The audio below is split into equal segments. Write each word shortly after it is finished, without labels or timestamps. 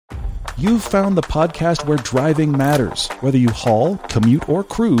You've found the podcast where driving matters. Whether you haul, commute, or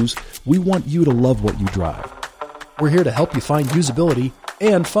cruise, we want you to love what you drive. We're here to help you find usability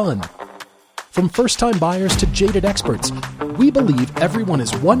and fun. From first-time buyers to jaded experts, we believe everyone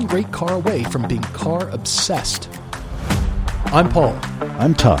is one great car away from being car obsessed. I'm Paul.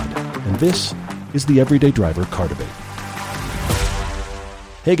 I'm Todd, and this is the Everyday Driver Car Debate.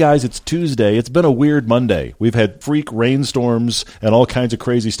 Hey guys, it's Tuesday. It's been a weird Monday. We've had freak rainstorms and all kinds of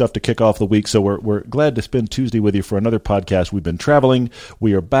crazy stuff to kick off the week, so we're glad to spend Tuesday with you for another podcast. We've been traveling.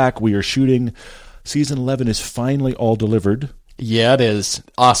 We are back. We are shooting. Season 11 is finally all delivered. Yeah, it is.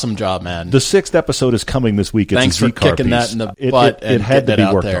 Awesome job, man. The 6th episode is coming this week. It's Thanks a for Z-Car kicking piece. that in the butt it had to be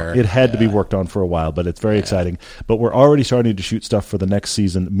worked there. on. It had to be worked on for a while, but it's very exciting. But we're already starting to shoot stuff for the next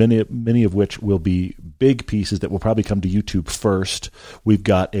season, many of which will be big pieces that will probably come to YouTube first. We've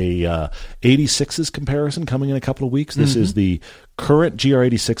got a 86s comparison coming in a couple of weeks. This is the current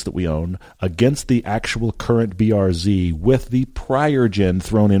GR86 that we own against the actual current BRZ with the prior gen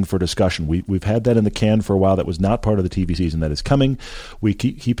thrown in for discussion. We've had that in the can for a while. That was not part of the TV season. That is coming. We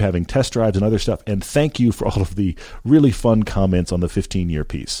keep having test drives and other stuff. And thank you for all of the really fun comments on the 15-year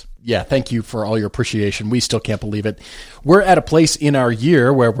piece. Yeah, thank you for all your appreciation. We still can't believe it. We're at a place in our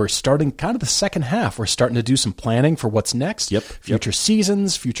year where we're starting kind of the second half. We're starting to do some planning for what's next. Future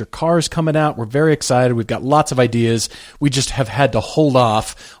seasons, future cars coming out. We're very excited. We've got lots of ideas. We just have had to hold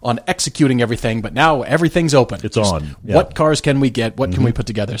off on executing everything, but now everything's open. It's on. Yeah. What cars can we get? What can we put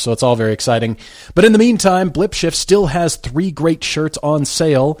together? So it's all very exciting. But in the meantime, BlipShift still has 3 great shirts on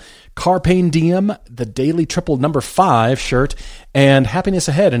sale. Carpain Diem, the Daily Triple number 5 shirt, and Happiness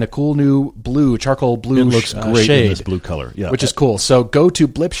Ahead in a cool new blue, charcoal blue It looks great shade. in this blue color. Yeah. Which is cool. So go to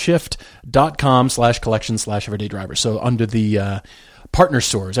blipshift.com/collection/everydaydriver. So under the partner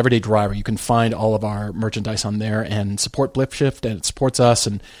stores, Everyday Driver, you can find all of our merchandise on there and support BlipShift, and it supports us,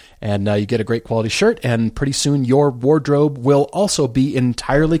 and you get a great quality shirt, and pretty soon your wardrobe will also be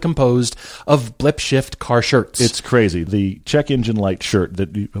entirely composed of BlipShift car shirts. It's crazy. The check engine light shirt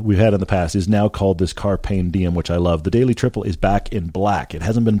that we've had in the past is now called this Carpain Diem, which I love. The Daily Triple is back in black. It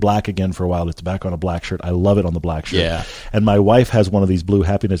hasn't been black again for a while. It's back on a black shirt. I love it on the black shirt. Yeah. And my wife has one of these blue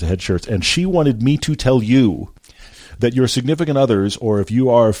Happiness Ahead shirts, and she wanted me to tell you that your significant others, or if you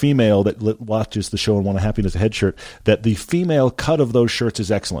are a female that watches the show and want a Happiness Ahead shirt, that the female cut of those shirts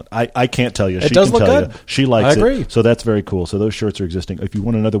is excellent. I can't tell you. It does look good. She likes I agree. it. So that's very cool. So those shirts are existing. If you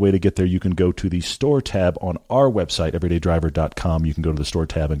want another way to get there, you can go to the store tab on our website, everydaydriver.com. You can go to the store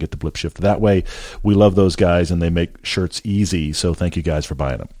tab and get the BlipShift that way. We love those guys, and they make shirts easy. So thank you guys for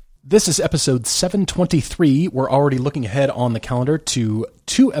buying them. This is episode 723. We're already looking ahead on the calendar to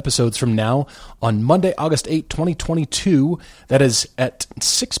 2 episodes from now on Monday, August 8, 2022. That is at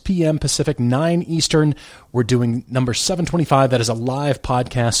 6 p.m. Pacific, 9 Eastern. We're doing number 725. That is a live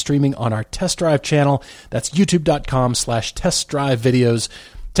podcast streaming on our Test Drive channel. That's youtube.com/testdrivevideos.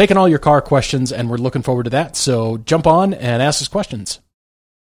 Taking all your car questions, and we're looking forward to that. So jump on and ask us questions.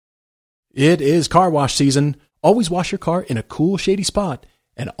 It is car wash season. Always wash your car in a cool, shady spot.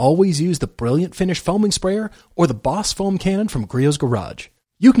 And always use the Brilliant Finish foaming sprayer or the Boss foam cannon from Griot's Garage.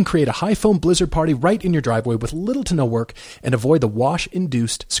 You can create a high foam blizzard party right in your driveway with little to no work and avoid the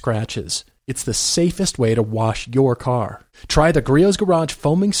wash-induced scratches. It's the safest way to wash your car. Try the Griot's Garage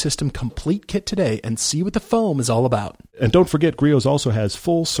Foaming System Complete Kit today and see what the foam is all about. And don't forget, Griot's also has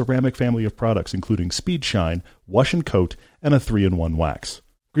full ceramic family of products, including Speed Shine, Wash and Coat, and a 3-in-1 wax.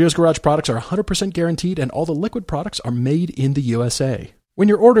 Griot's Garage products are 100% guaranteed, and all the liquid products are made in the USA. When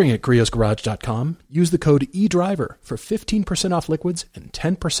you're ordering at griotsgarage.com, use the code eDriver for 15% off liquids and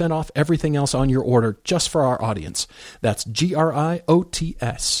 10% off everything else on your order just for our audience. That's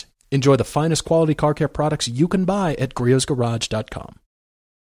GRIOTS. Enjoy the finest quality car care products you can buy at griotsgarage.com.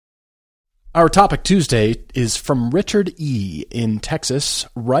 Our topic Tuesday is from Richard E. in Texas,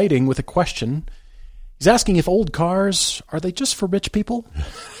 writing with a question. He's asking if old cars, are they just for rich people?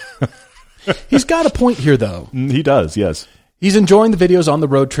 He's got a point here, though. He does, yes. He's enjoying the videos on the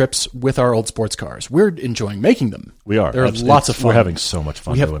road trips with our old sports cars. We're enjoying making them. We are. They're lots of fun. We're having so much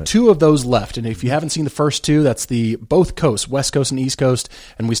fun doing it. We have 2 of those left, and if you haven't seen the first 2, that's the both coasts, West Coast and East Coast,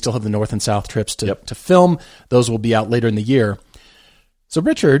 and we still have the North and South trips to film. Those will be out later in the year. So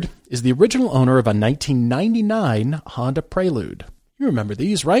Richard is the original owner of a 1999 Honda Prelude. You remember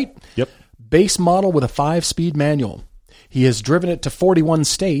these, right? Yep. Base model with a 5-speed manual. He has driven it to 41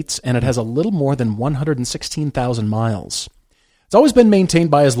 states, and it has a little more than 116,000 miles. It's always been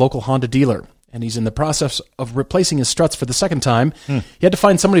maintained by his local Honda dealer, and he's in the process of replacing his struts for the second time. He had to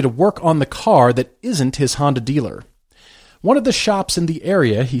find somebody to work on the car that isn't his Honda dealer. One of the shops in the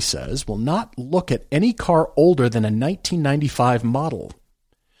area, he says, will not look at any car older than a 1995 model.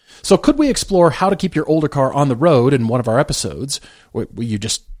 So could we explore how to keep your older car on the road in one of our episodes, where you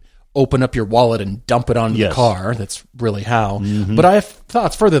just open up your wallet and dump it onto the car? That's really how. But I have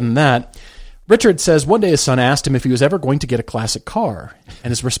thoughts further than that. Richard says one day his son asked him if he was ever going to get a classic car,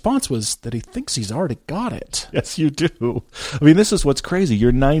 and his response was that he thinks he's already got it. Yes, you do. I mean, this is what's crazy.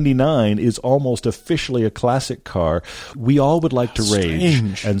 Your 99 is almost officially a classic car. We all would like to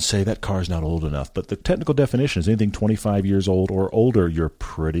rage and say that car's not old enough, but the technical definition is anything 25 years old or older. You're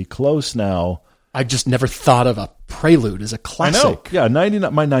pretty close now. I just never thought of a Prelude as a classic. I know. Yeah,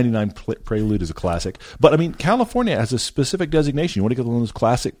 99. My 99 Prelude is a classic. But, I mean, California has a specific designation. You want to get one of those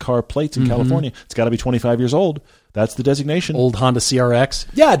classic car plates in California, it's got to be 25 years old. That's the designation. Old Honda CRX.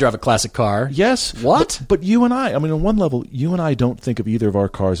 Yeah, I drive a classic car. Yes. What? But you and I mean, on one level, you and I don't think of either of our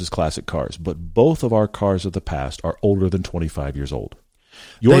cars as classic cars, but both of our cars of the past are older than 25 years old.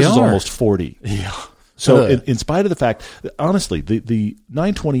 Yours is almost 40. Yeah. So in spite of the fact, honestly, the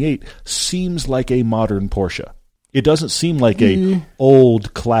 928 seems like a modern Porsche. It doesn't seem like a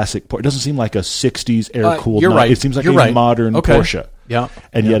old classic Porsche. It doesn't seem like a 60s air-cooled. You're right. It seems like a modern Porsche. Yeah.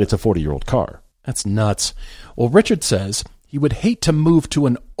 And yet it's a 40-year-old car. That's nuts. Well, Richard says he would hate to move to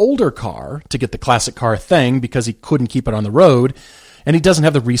an older car to get the classic car thing because he couldn't keep it on the road, and he doesn't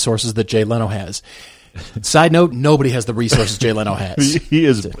have the resources that Jay Leno has. Side note, nobody has the resources Jay Leno has. He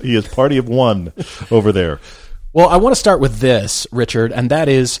is party of one over there. Well, I want to start with this, Richard, and that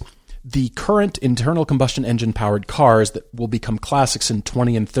is the current internal combustion engine powered cars that will become classics in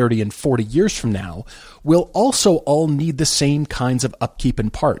 20 and 30 and 40 years from now will also all need the same kinds of upkeep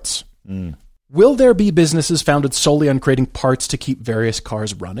and parts. Will there be businesses founded solely on creating parts to keep various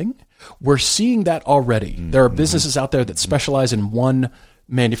cars running? We're seeing that already. There are businesses out there that specialize in one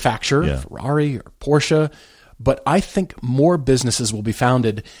manufacturer, Ferrari or Porsche, but I think more businesses will be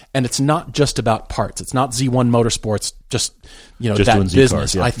founded, and it's not just about parts. It's not Z1 Motorsports, just that business.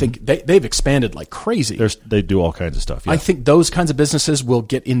 Cars, yeah. I think they've expanded like crazy. They do all kinds of stuff. Yeah. I think those kinds of businesses will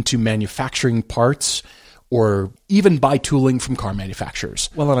get into manufacturing parts or even buy tooling from car manufacturers.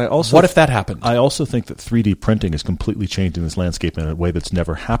 Well, and I also what if that happened? I also think that 3D printing is completely changing this landscape in a way that's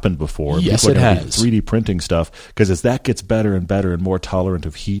never happened before. Yes, People it are has. 3D printing stuff, because as that gets better and better and more tolerant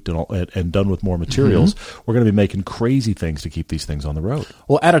of heat and done with more materials, we're going to be making crazy things to keep these things on the road.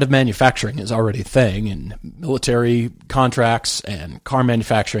 Well, additive manufacturing is already a thing in military contracts and car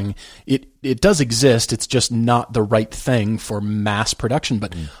manufacturing. It does exist. It's just not the right thing for mass production.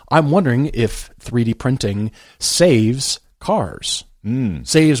 But I'm wondering if 3D printing saves cars,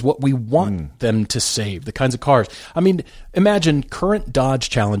 saves what we want them to save, the kinds of cars. I mean, imagine current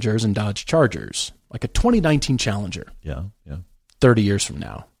Dodge Challengers and Dodge Chargers, like a 2019 Challenger. Yeah. 30 years from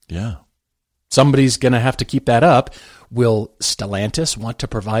now. Yeah. Somebody's going to have to keep that up. Will Stellantis want to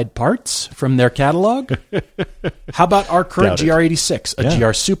provide parts from their catalog? How about our current GR86,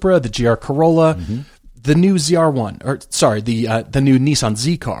 GR Supra, the GR Corolla, the new ZR1, the new Nissan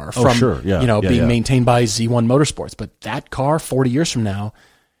Z car from being maintained by Z1 Motorsports. But that car, 40 years from now,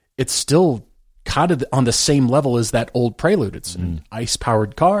 it's still kind of on the same level as that old Prelude. It's an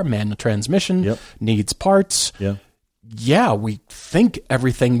ICE-powered car, manual transmission, needs parts. Yeah, we think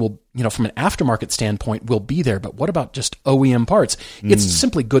everything will, from an aftermarket standpoint, will be there. But what about just OEM parts? It's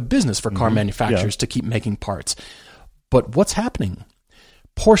simply good business for car manufacturers to keep making parts. But what's happening?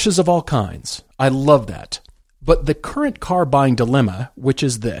 Porsches of all kinds. I love that. But the current car buying dilemma, which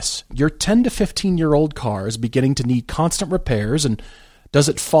is this: your 10 to 15-year-old car is beginning to need constant repairs, and does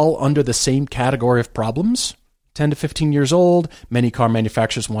it fall under the same category of problems? 10 to 15 years old, many car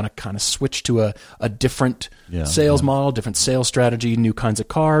manufacturers want to kind of switch to a different sales model, different sales strategy, new kinds of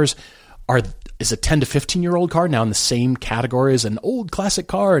cars. Is a 10 to 15-year-old car now in the same category as an old classic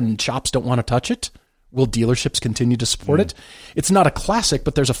car and shops don't want to touch it? Will dealerships continue to support it? It's not a classic,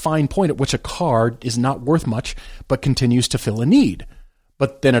 but there's a fine point at which a car is not worth much but continues to fill a need.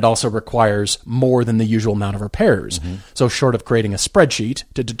 But then it also requires more than the usual amount of repairs. So short of creating a spreadsheet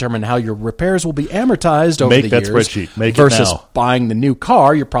to determine how your repairs will be amortized over the years, make that spreadsheet. Versus buying the new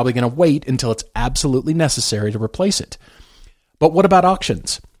car, you're probably going to wait until it's absolutely necessary to replace it. But what about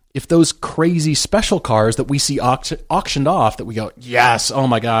auctions? If those crazy special cars that we see auctioned off, that we go, yes, oh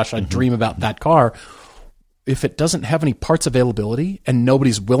my gosh, I dream about that car. If it doesn't have any parts availability and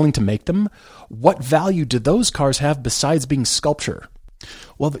nobody's willing to make them, what value do those cars have besides being sculpture?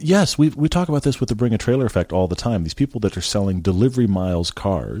 Well, yes, we talk about this with the Bring a Trailer effect all the time. These people that are selling delivery miles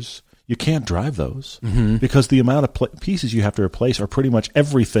cars, you can't drive those because the amount of pieces you have to replace are pretty much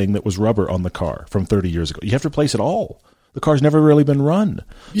everything that was rubber on the car from 30 years ago. You have to replace it all. The car's never really been run.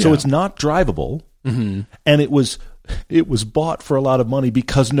 So it's not drivable, and it was bought for a lot of money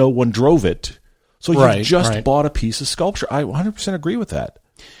because no one drove it. So you just bought a piece of sculpture. I 100% agree with that.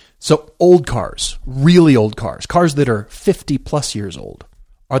 So old cars, really old cars that are 50 plus years old,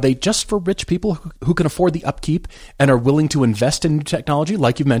 are they just for rich people who can afford the upkeep and are willing to invest in new technology,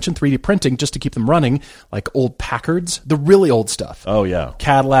 like you mentioned, 3D printing, just to keep them running, like old Packards, the really old stuff? Oh, yeah.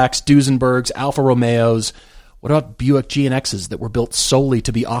 Cadillacs, Duesenbergs, Alfa Romeos. What about Buick GNXs that were built solely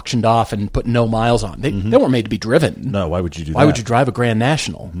to be auctioned off and put no miles on? They weren't made to be driven. No, why would you do that? Why would you drive a Grand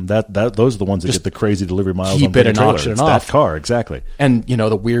National? Those are the ones that get the crazy delivery miles. Keep on it and auction it off. That car, exactly. And,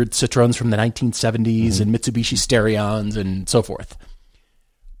 the weird Citroens from the 1970s and Mitsubishi Stereons and so forth.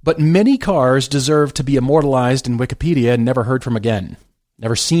 But many cars deserve to be immortalized in Wikipedia and never heard from again.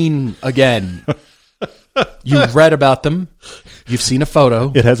 Never seen again. You've read about them. You've seen a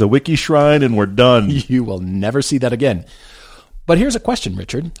photo. It has a WikiShrine and we're done. You will never see that again. But here's a question,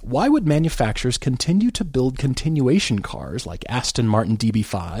 Richard. Why would manufacturers continue to build continuation cars like Aston Martin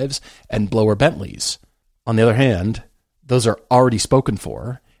DB5s and blower Bentleys? On the other hand, those are already spoken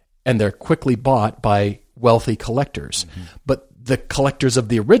for, and they're quickly bought by wealthy collectors. But the collectors of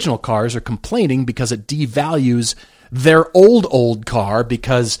the original cars are complaining because it devalues their old car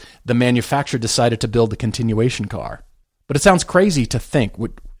because the manufacturer decided to build a continuation car. But it sounds crazy to think,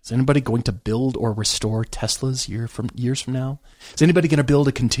 is anybody going to build or restore Teslas years from now? Is anybody going to build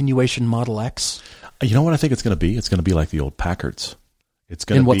a continuation Model X? You know what I think it's going to be? It's going to be like the old Packards.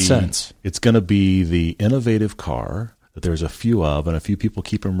 In what sense? It's going to be the innovative car that there's a few of and a few people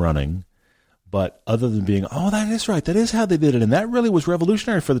keep them running. But other than being, that is right, that is how they did it, and that really was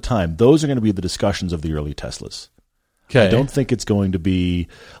revolutionary for the time, those are going to be the discussions of the early Teslas. Okay. I don't think it's going to be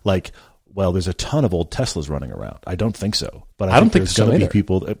like, there's a ton of old Teslas running around. I don't think so. But I don't think there's going to be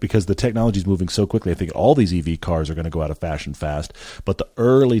people, because the technology is moving so quickly, I think all these EV cars are going to go out of fashion fast. But the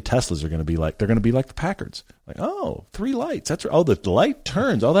early Teslas are going to be like, they're going to be like the Packards. Like, 3 lights. That's right. The light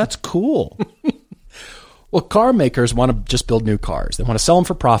turns. Oh, that's cool. Well, car makers want to just build new cars. They want to sell them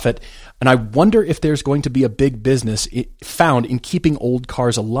for profit. And I wonder if there's going to be a big business found in keeping old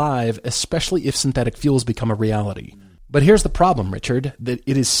cars alive, especially if synthetic fuels become a reality. But here's the problem, Richard, that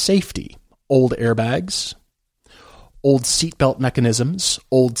it is safety. Old airbags, old seatbelt mechanisms,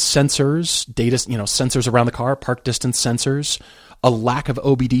 old sensors, data, sensors around the car, park distance sensors, a lack of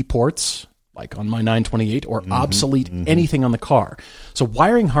OBD ports, like on my 928, or obsolete anything on the car. So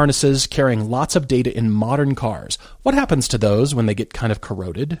wiring harnesses carrying lots of data in modern cars. What happens to those when they get kind of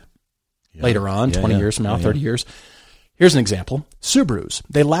corroded later on, 20 years from now, 30 years? Here's an example. Subarus,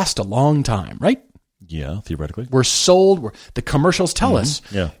 they last a long time, right? Yeah, theoretically. We're sold. The commercials tell us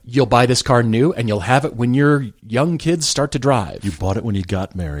you'll buy this car new and you'll have it when your young kids start to drive. You bought it when you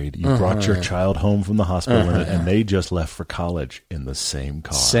got married. You brought your child home from the hospital and they just left for college in the same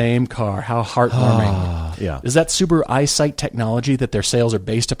car. Same car. How heartwarming. Yeah. Is that Subaru EyeSight technology that their sales are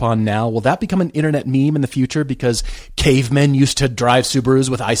based upon now, will that become an internet meme in the future because cavemen used to drive Subarus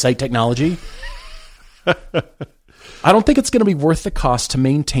with EyeSight technology? I don't think it's going to be worth the cost to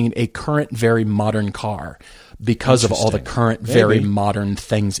maintain a current, very modern car because of all the current, very modern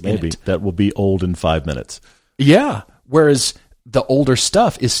things in it. That will be old in 5 minutes. Yeah, whereas the older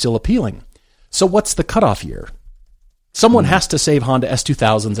stuff is still appealing. So what's the cutoff year? Someone has to save Honda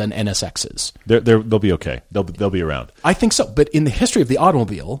S2000s and NSXs. They'll be okay. They'll be around. I think so. But in the history of the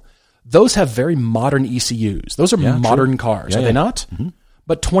automobile, those have very modern ECUs. Those are modern cars, are they not? Mm-hmm.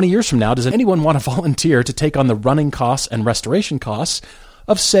 But 20 years from now, does anyone want to volunteer to take on the running costs and restoration costs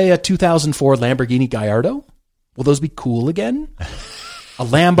of, say, a 2004 Lamborghini Gallardo? Will those be cool again? A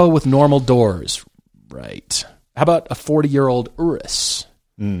Lambo with normal doors. Right. How about a 40-year-old Urus?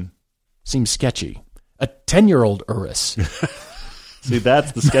 Seems sketchy. A 10-year-old Urus. See,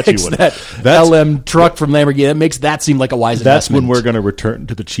 that's the sketchy one. That's LM truck from Lamborghini. That makes that seem like a wise investment. That's when we're going to return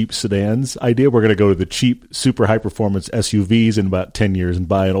to the cheap sedans idea. We're going to go to the cheap, super high-performance SUVs in about 10 years and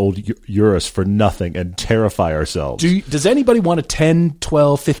buy an old Urus for nothing and terrify ourselves. Does anybody want a 10,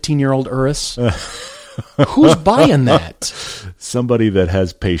 12, 15-year-old Urus? Who's buying that? Somebody that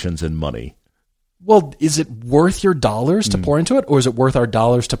has patience and money. Well, is it worth your dollars to pour into it, or is it worth our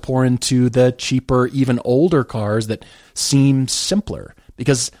dollars to pour into the cheaper, even older cars that seem simpler?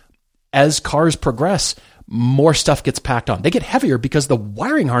 Because as cars progress, more stuff gets packed on. They get heavier because the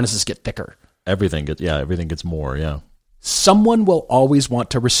wiring harnesses get thicker. Everything gets more, yeah. Someone will always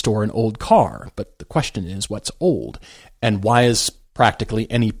want to restore an old car, but the question is, what's old? And why is practically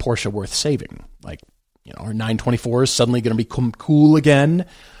any Porsche worth saving? Like, our 924 is suddenly going to become cool again.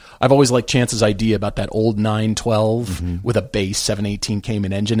 I've always liked Chance's idea about that old 912 with a base 718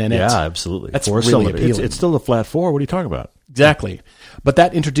 Cayman engine in it. Yeah, absolutely. That's really appealing. It's still a flat four. What are you talking about? Exactly. But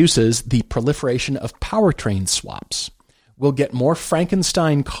that introduces the proliferation of powertrain swaps. We'll get more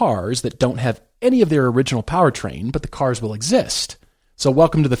Frankenstein cars that don't have any of their original powertrain, but the cars will exist. So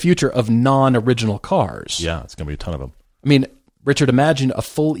welcome to the future of non-original cars. Yeah, it's going to be a ton of them. I mean, Richard, imagine a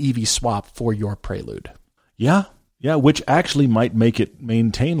full EV swap for your Prelude. Yeah, which actually might make it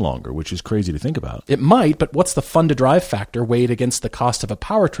maintain longer, which is crazy to think about. It might, but what's the fun-to-drive factor weighed against the cost of a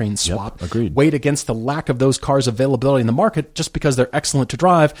powertrain swap? Yep, agreed. Weighed against the lack of those cars' availability in the market just because they're excellent to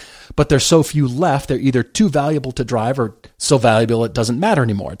drive, but there's so few left, they're either too valuable to drive or so valuable it doesn't matter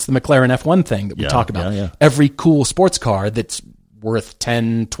anymore. It's the McLaren F1 thing that we talk about. Yeah. Every cool sports car that's worth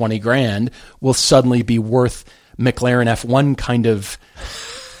 10, 20 grand will suddenly be worth McLaren F1 kind of...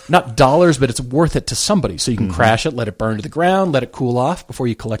 not dollars, but it's worth it to somebody. So you can crash it, let it burn to the ground, let it cool off before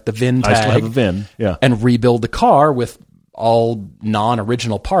you collect the VIN tag. I still have a VIN, yeah. And rebuild the car with all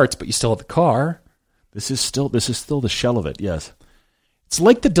non-original parts, but you still have the car. This is still the shell of it, yes. It's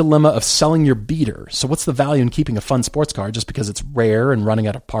like the dilemma of selling your beater. So what's the value in keeping a fun sports car just because it's rare and running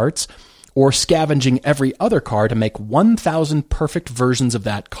out of parts? Or scavenging every other car to make 1,000 perfect versions of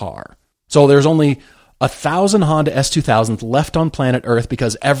that car? So there's only 1,000 Honda S2000s left on planet Earth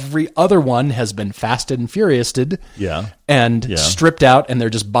because every other one has been fasted and furioused and stripped out, and they're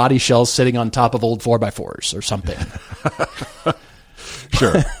just body shells sitting on top of old 4x4s or something.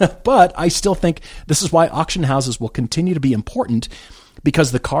 Sure. But I still think this is why auction houses will continue to be important,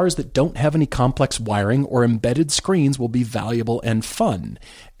 because the cars that don't have any complex wiring or embedded screens will be valuable and fun.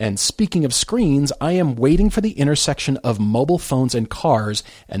 And speaking of screens, I am waiting for the intersection of mobile phones and cars,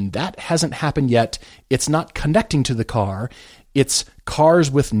 and that hasn't happened yet. It's not connecting to the car. It's cars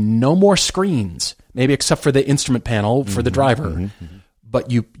with no more screens, maybe except for the instrument panel for the driver.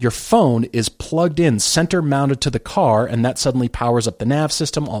 But your phone is plugged in, center mounted to the car, and that suddenly powers up the nav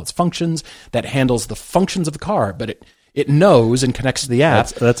system, all its functions, that handles the functions of the car, but it knows and connects to the app.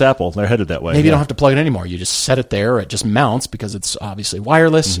 That's Apple. They're headed that way. Maybe you don't have to plug it anymore. You just set it there. It just mounts because it's obviously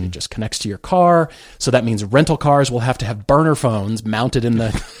wireless. It just connects to your car. So that means rental cars will have to have burner phones mounted in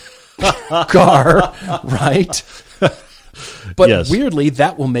the car, right? But weirdly,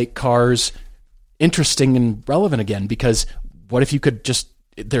 that will make cars interesting and relevant again, because what if you could just...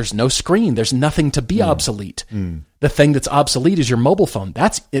 There's no screen. There's nothing to be obsolete. The thing that's obsolete is your mobile phone.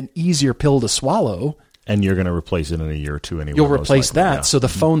 That's an easier pill to swallow. And you're going to replace it in a year or two anyway. You'll replace that. Yeah. So the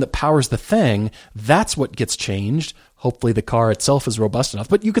phone that powers the thing, that's what gets changed. Hopefully the car itself is robust enough.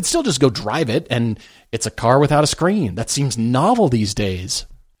 But you could still just go drive it, and it's a car without a screen. That seems novel these days.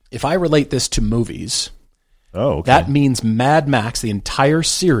 If I relate this to movies, that means Mad Max, the entire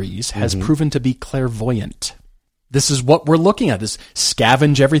series, has proven to be clairvoyant. This is what we're looking at, this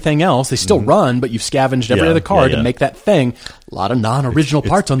scavenge everything else. They still run, but you've scavenged every other car to make that thing. A lot of non-original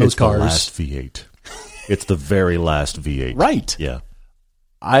parts on those cars. It's the last V8. It's the very last V8. Right. Yeah.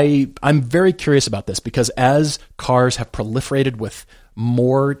 I'm very curious about this, because as cars have proliferated with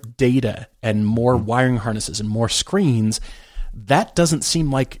more data and more wiring harnesses and more screens, that doesn't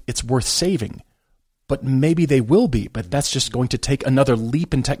seem like it's worth saving. But maybe they will be. But that's just going to take another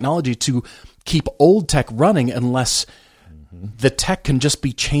leap in technology to keep old tech running, unless the tech can just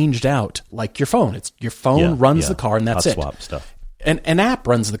be changed out, like your phone. It's your phone runs the car, and that's it. Swap stuff. An app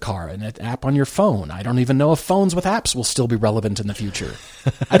runs the car, and an app on your phone. I don't even know if phones with apps will still be relevant in the future.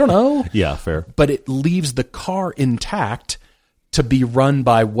 I don't know. Yeah, fair. But it leaves the car intact to be run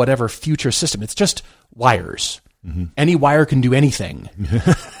by whatever future system. It's just wires. Any wire can do anything.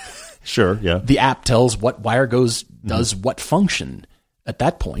 Sure, yeah. The app tells what wire does what function at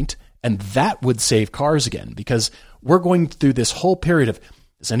that point, and that would save cars again, because we're going through this whole period of,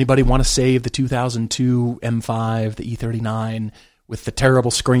 does anybody want to save the 2002 M5, the E39, with the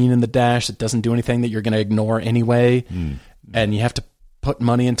terrible screen in the dash that doesn't do anything that you're going to ignore anyway, and you have to put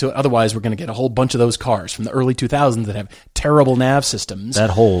money into it? Otherwise, we're going to get a whole bunch of those cars from the early 2000s that have terrible nav systems. That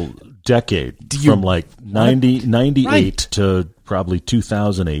whole decade, from like 98 to probably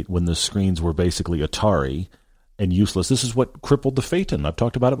 2008, when the screens were basically Atari and useless. This is what crippled the Phaeton. I've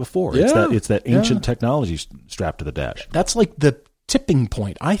talked about it before. It's that ancient technology strapped to the dash. That's like the tipping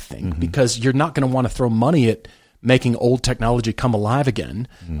point, I think, because you're not going to want to throw money at making old technology come alive again,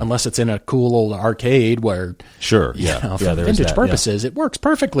 unless it's in a cool old arcade where, for vintage purposes, it works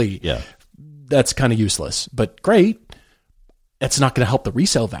perfectly. Yeah, that's kind of useless, but great. It's not going to help the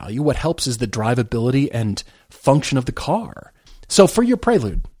resale value. What helps is the drivability and function of the car. So for your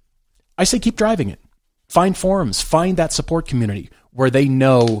Prelude, I say keep driving it. Find forums, find that support community where they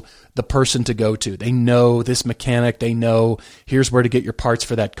know the person to go to. They know this mechanic. They know here's where to get your parts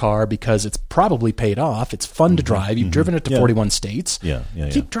for that car, because it's probably paid off. It's fun to drive. You've driven it to 41 states.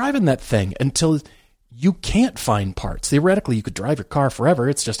 Keep driving that thing until you can't find parts. Theoretically, you could drive your car forever.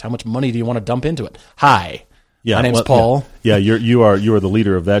 It's just how much money do you want to dump into it? Hi. Yeah, My name's Paul. Yeah, you are the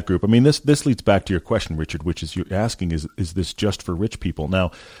leader of that group. I mean, this leads back to your question, Richard, which is you're asking is this just for rich people?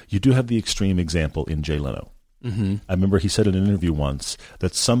 Now, you do have the extreme example in Jay Leno. Mm-hmm. I remember he said in an interview once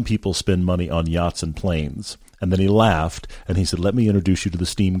that some people spend money on yachts and planes, and then he laughed and he said, "Let me introduce you to the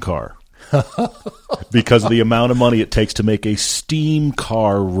steam car." Because of the amount of money it takes to make a steam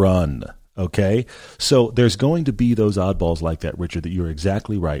car run. Okay? So there's going to be those oddballs like that, Richard, that you're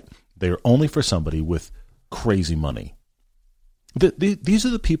exactly right. They're only for somebody with crazy money. These are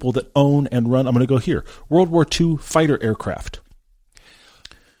the people that own and run. I'm going to go here. World War II fighter aircraft.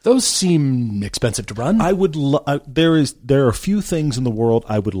 Those seem expensive to run. I would. There are a few things in the world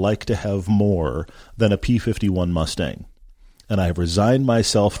I would like to have more than a P-51 Mustang, and I have resigned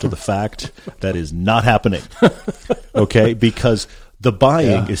myself to the fact that is not happening. Okay, because the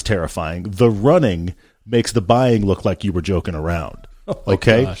buying is terrifying. The running makes the buying look like you were joking around.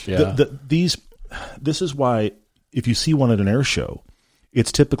 Okay, gosh, yeah. This is why if you see one at an air show,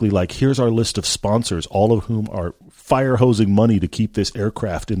 it's typically like, here's our list of sponsors, all of whom are fire hosing money to keep this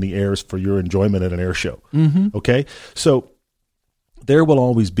aircraft in the airs for your enjoyment at an air show. Mm-hmm. Okay? So there will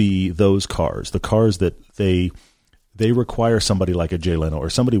always be those cars, the cars that they require somebody like a Jay Leno or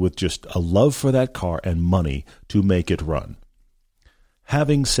somebody with just a love for that car and money to make it run.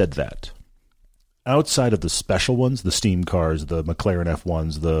 Having said that, outside of the special ones, the steam cars, the McLaren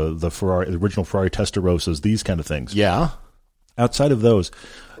F1s, the Ferrari, the original Ferrari Testarossas, these kind of things. Yeah. Outside of those,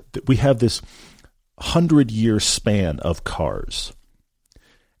 we have this 100-year span of cars.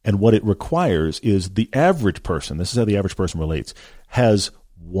 And what it requires is the average person, this is how the average person relates, has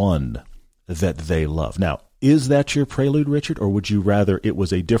one that they love. Now, is that your Prelude, Richard, or would you rather it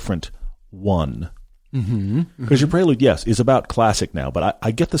was a different one? Because your Prelude, yes, is about classic now, but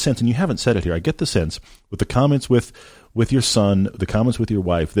I get the sense, and you haven't said it here, I get the sense with the comments with your son, the comments with your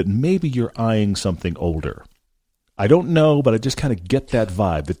wife, that maybe you're eyeing something older. I don't know, but I just kind of get that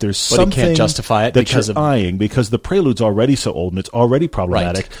vibe that there's something but you can't justify it that because you're eyeing because the Prelude's already so old and it's already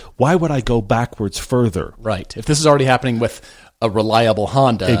problematic. Right. Why would I go backwards further? Right. If this is already happening with a reliable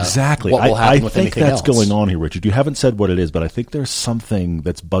Honda, exactly. what will happen with anything else? I think that's going on here, Richard. You haven't said what it is, but I think there's something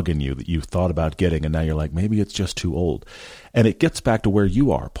that's bugging you that you thought about getting, and now you're like, maybe it's just too old. And it gets back to where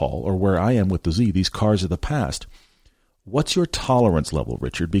you are, Paul, or where I am with the Z, these cars of the past. What's your tolerance level,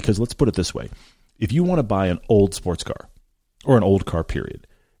 Richard? Because let's put it this way. If you want to buy an old sports car, or an old car, period,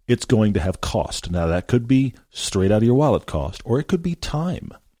 it's going to have cost. Now, that could be straight out of your wallet cost, or it could be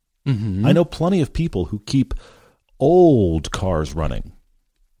time. Mm-hmm. I know plenty of people who keep old cars running,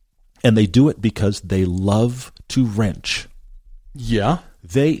 and they do it because they love to wrench. Yeah.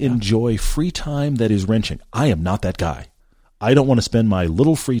 They enjoy free time that is wrenching. I am not that guy. I don't want to spend my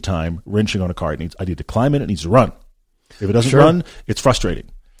little free time wrenching on a car. I need to climb in, it needs to run. If it doesn't run, it's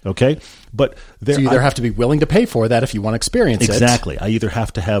frustrating. Okay, but so you either have to be willing to pay for that if you want to experience it. Exactly. I either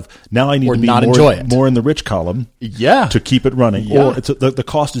have to have now. I need to be not enjoy it. More in the rich column. Yeah. To keep it running, yeah. or the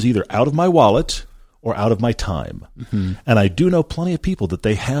cost is either out of my wallet or out of my time. Mm-hmm. And I do know plenty of people that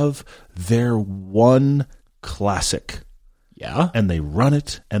they have their one classic. Yeah. And they run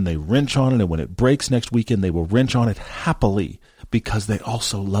it and they wrench on it, and when it breaks next weekend, they will wrench on it happily because they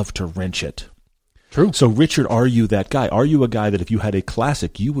also love to wrench it. True. So, Richard, are you that guy? Are you a guy that if you had a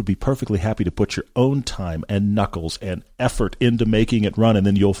classic, you would be perfectly happy to put your own time and knuckles and effort into making it run, and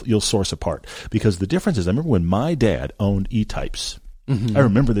then you'll source a part? Because the difference is, I remember when my dad owned E-Types. Mm-hmm. I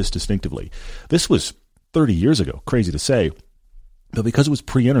remember this distinctively. This was 30 years ago. Crazy to say. But because it was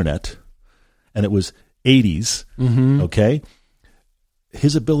pre-internet and it was 80s, okay,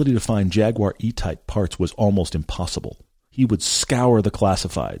 his ability to find Jaguar E-Type parts was almost impossible. He would scour the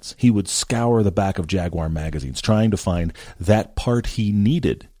classifieds. He would scour the back of Jaguar magazines trying to find that part he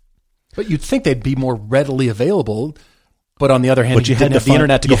needed. But you'd think they'd be more readily available, but on the other hand, you didn't have the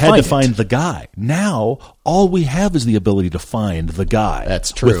internet to go find it. You had to find the guy. Now, all we have is the ability to find the guy.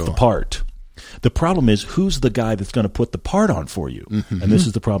 That's true. With the part. The problem is, who's the guy that's going to put the part on for you? Mm-hmm. And this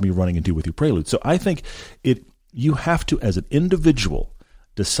is the problem you're running into with your Prelude. So I think you have to, as an individual,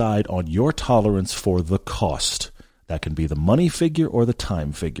 decide on your tolerance for the cost. That can be the money figure or the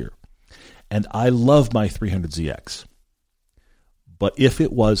time figure. And I love my 300ZX. But if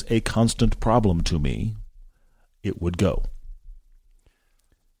it was a constant problem to me, it would go.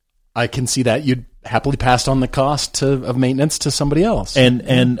 I can see that. You'd happily pass on the cost of maintenance to somebody else.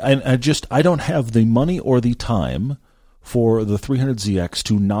 And I don't have the money or the time for the 300ZX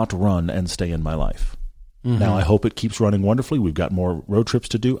to not run and stay in my life. Mm-hmm. Now, I hope it keeps running wonderfully. We've got more road trips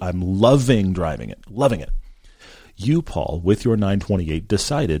to do. I'm loving driving it. Loving it. You, Paul, with your 928,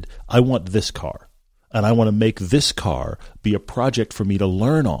 decided, I want this car, and I want to make this car be a project for me to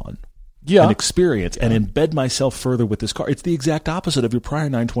learn on. and experience and embed myself further with this car. It's the exact opposite of your prior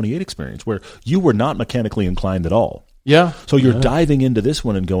 928 experience, where you were not mechanically inclined at all. Yeah. So you're diving into this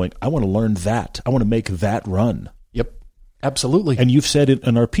one and going, I want to learn that. I want to make that run. Yep. Absolutely. And you've said it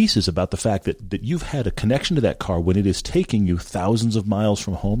in our pieces about the fact that you've had a connection to that car when it is taking you thousands of miles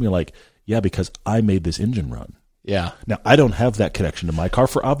from home. You're like, yeah, because I made this engine run. Yeah. Now, I don't have that connection to my car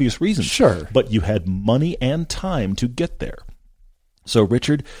for obvious reasons. Sure. But you had money and time to get there. So,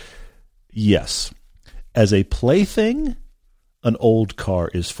 Richard, yes, as a plaything, an old car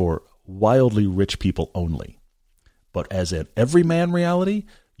is for wildly rich people only. But as an everyman reality,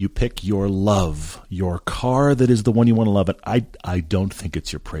 you pick your love, your car that is the one you want to love. And I don't think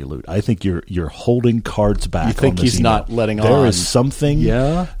it's your Prelude. I think you're holding cards back. You think he's not letting on. There is something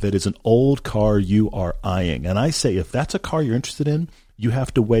that is an old car you are eyeing. And I say, if that's a car you're interested in, you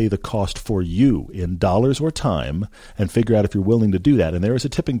have to weigh the cost for you in dollars or time and figure out if you're willing to do that. And there is a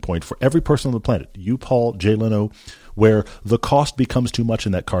tipping point for every person on the planet, you, Paul, Jay Leno, where the cost becomes too much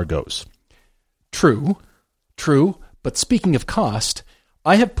and that car goes. True. But speaking of cost,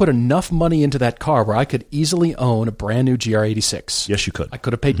 I have put enough money into that car where I could easily own a brand new GR86. Yes, you could. I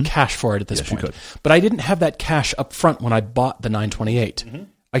could have paid cash for it at this point. You could. But I didn't have that cash up front when I bought the 928. Mm-hmm.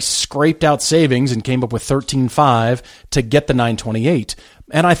 I scraped out savings and came up with $13,500 to get the 928.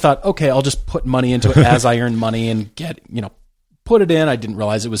 And I thought, okay, I'll just put money into it as I earn money and put it in. I didn't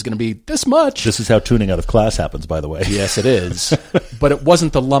realize it was going to be this much. This is how tuning out of class happens, by the way. Yes, it is. But it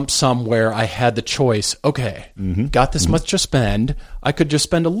wasn't the lump sum where I had the choice. Okay, got this much to spend. I could just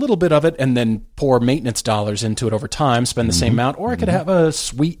spend a little bit of it and then pour maintenance dollars into it over time, spend the same amount, or I could have a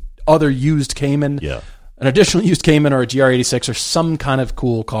sweet other used Cayman, an additional used Cayman or a GR86 or some kind of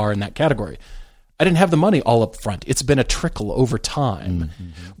cool car in that category. I didn't have the money all up front. It's been a trickle over time,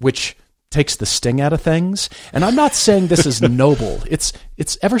 which takes the sting out of things. And I'm not saying this is noble. It's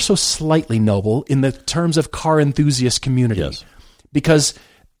ever so slightly noble in the terms of car enthusiast community. Yes. Because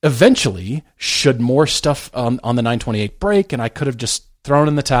eventually, should more stuff on the 928 break, and I could have just thrown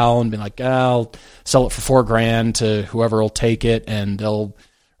in the towel and been like, I'll sell it for $4,000 to whoever will take it, and they'll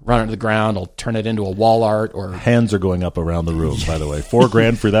run it to the ground. I'll turn it into a wall art. Or hands are going up around the room, by the way.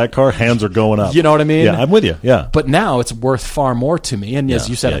 $4,000 for that car, hands are going up. You know what I mean? Yeah, I'm with you. Yeah. But now it's worth far more to me. And as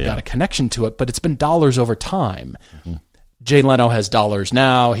you said, I've got a connection to it, but it's been dollars over time. Jay Leno has dollars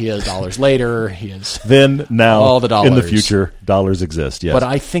now. He has dollars later. He has then now all the dollars. In the future, dollars exist. Yes. But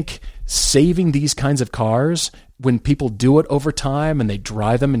I think saving these kinds of cars, when people do it over time and they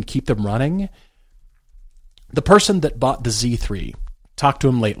drive them and keep them running, the person that bought the Z3, talked to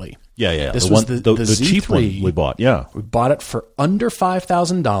him lately. Yeah. This the was one, the Z3 cheap one we bought. Yeah, we bought it for under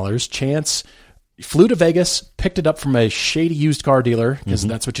 $5,000. Chance flew to Vegas, picked it up from a shady used car dealer because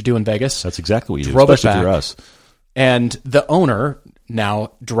that's what you do in Vegas. That's exactly what you do. Drove especially it back, if you're us. And the owner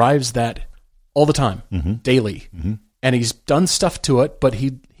now drives that all the time, daily, and he's done stuff to it, but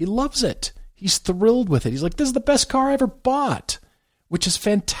he loves it. He's thrilled with it. He's like, "This is the best car I ever bought." Which is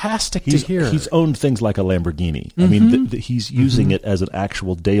fantastic to hear. He's owned things like a Lamborghini. I mean, he's using it as an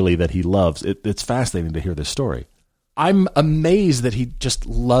actual daily that he loves. It's fascinating to hear this story. I'm amazed that he just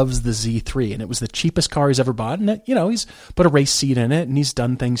loves the Z3, and it was the cheapest car he's ever bought. And he's put a race seat in it, and he's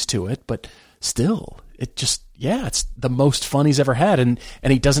done things to it, but still, it just, it's the most fun he's ever had, and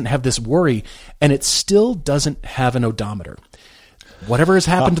he doesn't have this worry, and it still doesn't have an odometer. Whatever has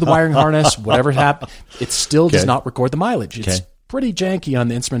happened to the wiring harness, whatever happened, it still does not record the mileage. It's pretty janky on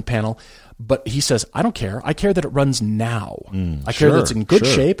the instrument panel, but he says, I don't care. I care that it runs now. I care that it's in good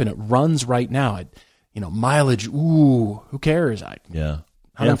shape and it runs right now. Mileage, who cares?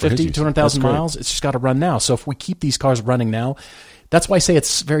 150, 200,000 miles, it's just got to run now. So if we keep these cars running now, that's why I say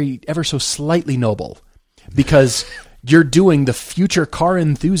it's ever so slightly noble, because you're doing the future car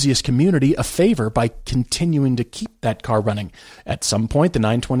enthusiast community a favor by continuing to keep that car running. At some point, the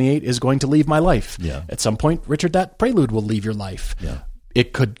 928 is going to leave my life. Yeah. At some point, Richard, that Prelude will leave your life. Yeah.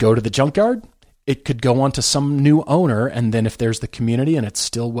 It could go to the junkyard. It could go on to some new owner. And then if there's the community and it's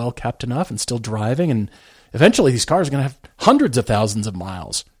still well kept enough and still driving, and eventually these cars are going to have hundreds of thousands of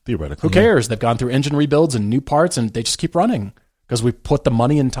miles. Theoretically. Who cares? They've gone through engine rebuilds and new parts, and they just keep running because we put the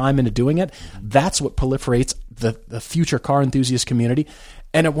money and time into doing it. That's what proliferates the future car enthusiast community,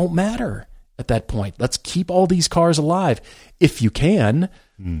 and it won't matter at that point. Let's keep all these cars alive. If you can,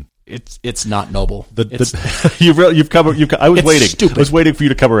 It's not noble. You've covered. I was waiting. Stupid. I was waiting for you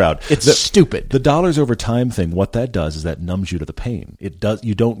to come around. It's stupid. The dollars over time thing. What that does is that numbs you to the pain. It does.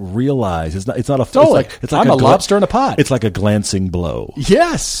 You don't realize it's not. It's not a. Totally. It's like I'm a lobster in a pot. It's like a glancing blow.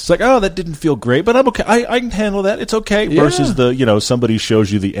 Yes. It's like, oh, that didn't feel great, but I'm okay. I can handle that. It's okay. Yeah. Versus somebody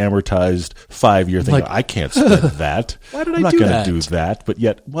shows you the amortized 5-year thing. Like, I can't spend that. Why did I'm I not do gonna that? do that. But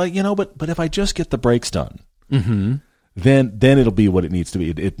yet, but if I just get the brakes done. Mm-hmm. Then it'll be what it needs to be.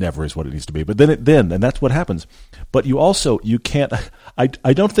 It never is what it needs to be. But then and that's what happens. But you can't. I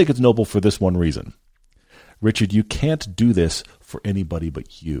don't think it's noble for this one reason, Richard. You can't do this for anybody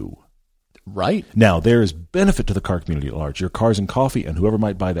but you. Right. Now there is benefit to the car community at large. Your Cars and Coffee and whoever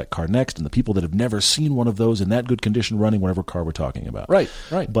might buy that car next, and the people that have never seen one of those in that good condition running, whatever car we're talking about. Right.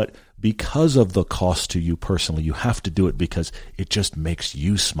 But because of the cost to you personally, you have to do it because it just makes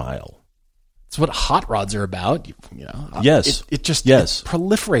you smile. It's what hot rods are about. Yes. It just Yes. it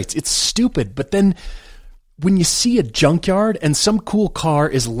proliferates. It's stupid. But then when you see a junkyard and some cool car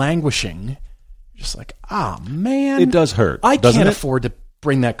is languishing, you're just like, man. It does hurt. I doesn't can't it? afford to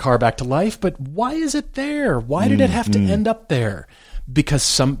bring that car back to life, but why is it there? Why did it have to end up there? Because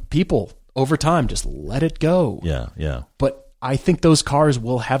some people over time just let it go. Yeah. But I think those cars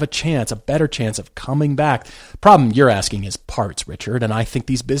will have a better chance of coming back. Problem you're asking is parts, Richard, and I think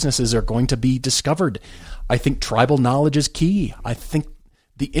these businesses are going to be discovered. I think tribal knowledge is key. I think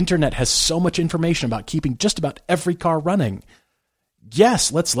the internet has so much information about keeping just about every car running.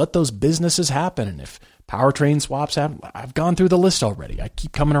 Yes, let's let those businesses happen. And if powertrain swaps happen, I've gone through the list already. I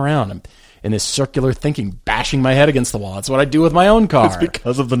keep coming around. I'm in this circular thinking, bashing my head against the wall. That's what I do with my own car. It's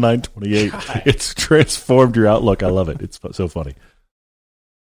because of the 928. God. It's transformed your outlook. I love it. It's so funny.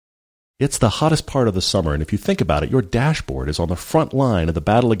 It's the hottest part of the summer, and if you think about it, your dashboard is on the front line of the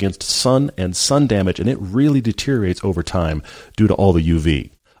battle against sun and sun damage, and it really deteriorates over time due to all the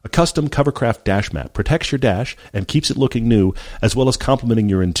UV. A custom Covercraft dash mat protects your dash and keeps it looking new, as well as complementing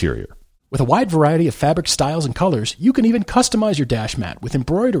your interior. With a wide variety of fabric styles and colors, you can even customize your dash mat with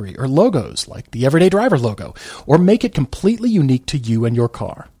embroidery or logos like the Everyday Driver logo, or make it completely unique to you and your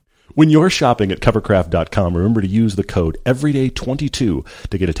car. When you're shopping at Covercraft.com, remember to use the code EVERYDAY22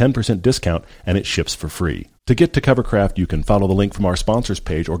 to get a 10% discount, and it ships for free. To get to Covercraft, you can follow the link from our sponsors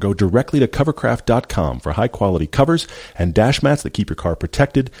page or go directly to Covercraft.com for high-quality covers and dash mats that keep your car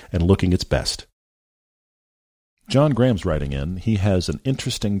protected and looking its best. John Graham's writing in. He has an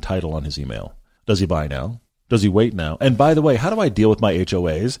interesting title on his email. Does he buy now? Does he wait now? And by the way, how do I deal with my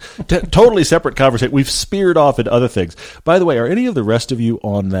HOAs? Totally separate conversation. We've speared off into other things. By the way, are any of the rest of you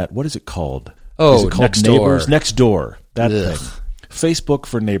on that? What is it called? Oh, is it called NextDoor. Neighbors? NextDoor. That Ugh. thing. Facebook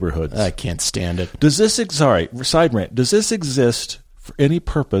for neighborhoods. I can't stand it. Does this, side rant, does this exist for any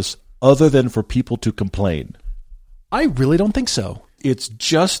purpose other than for people to complain? I really don't think so. It's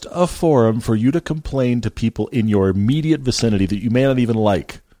just a forum for you to complain to people in your immediate vicinity that you may not even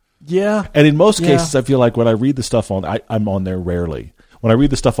like. Yeah. And in most cases, I feel like when I read the stuff I'm on there rarely. When I read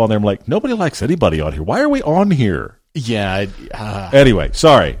the stuff on there, I'm like, nobody likes anybody on here. Why are we on here? Yeah. Anyway,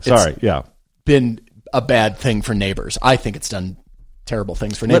 sorry. Yeah. Been a bad thing for neighbors. I think it's done terrible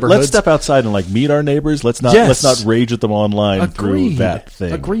things for neighborhoods. Let's step outside and meet our neighbors. Let's not rage at them online through that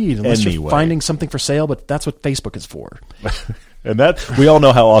thing. Agreed. Unless you're finding something for sale, but that's what Facebook is for. And that we all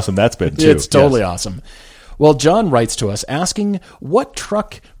know how awesome that's been too. It's totally awesome. Well, John writes to us asking what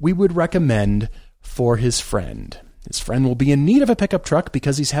truck we would recommend for his friend. His friend will be in need of a pickup truck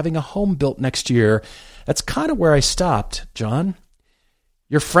because he's having a home built next year. That's kind of where I stopped, John.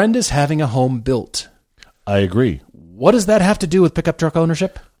 Your friend is having a home built. I agree. What does that have to do with pickup truck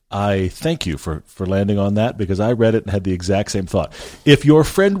ownership? I thank you for landing on that because I read it and had the exact same thought. If your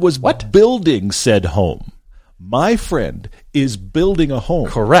friend was building said home, my friend is building a home.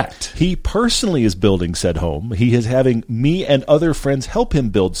 Correct. He personally is building said home. He is having me and other friends help him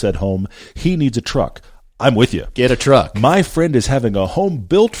build said home. He needs a truck. I'm with you. Get a truck. My friend is having a home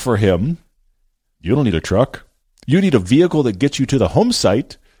built for him. You don't need a truck. You need a vehicle that gets you to the home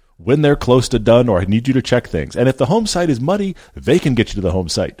site when they're close to done or need you to check things. And if the home site is muddy, they can get you to the home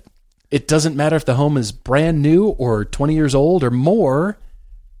site. It doesn't matter if the home is brand new or 20 years old or more.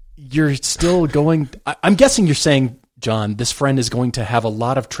 You're still going. I'm guessing you're saying, John, this friend is going to have a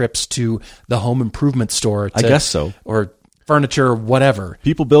lot of trips to the home improvement store. I guess so. Or furniture, or whatever.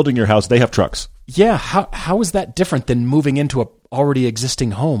 People building your house, they have trucks. Yeah. How is that different than moving into a already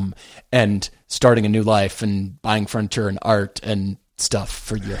existing home and starting a new life and buying furniture and art and stuff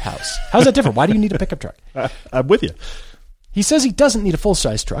for your house? How's that different? Why do you need a pickup truck? I'm with you. He says he doesn't need a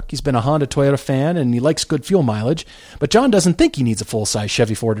full-size truck. He's been a Honda Toyota fan, and he likes good fuel mileage. But John doesn't think he needs a full-size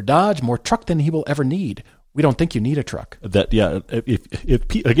Chevy, Ford, or Dodge, more truck than he will ever need. We don't think you need a truck. If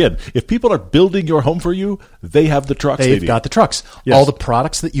people are building your home for you, they have the trucks. They've got the trucks. Yes. All the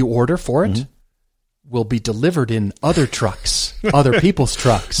products that you order for it will be delivered in other trucks, other people's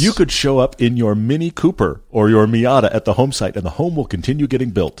trucks. You could show up in your Mini Cooper or your Miata at the home site, and the home will continue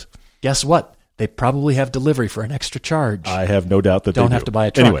getting built. Guess what? They probably have delivery for an extra charge. I have no doubt that they don't have to buy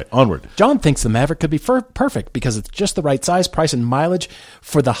a truck. Anyway, onward. John thinks the Maverick could be perfect because it's just the right size, price, and mileage.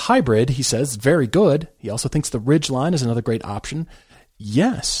 For the hybrid, he says, very good. He also thinks the Ridgeline is another great option.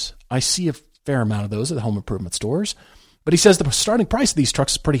 Yes, I see a fair amount of those at the home improvement stores. But he says the starting price of these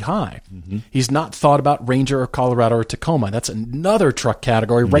trucks is pretty high. Mm-hmm. He's not thought about Ranger or Colorado or Tacoma. That's another truck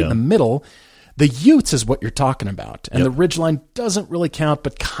category right in the middle. The Utes is what you're talking about. And the Ridgeline doesn't really count,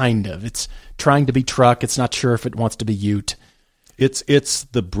 but kind of. It's trying to be truck. It's not sure if it wants to be Ute. It's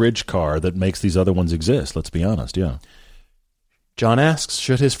the bridge car that makes these other ones exist, let's be honest, yeah. John asks,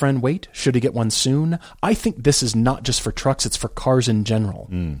 should his friend wait? Should he get one soon? I think this is not just for trucks, it's for cars in general.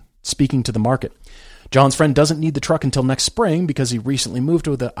 Speaking to the market. John's friend doesn't need the truck until next spring because he recently moved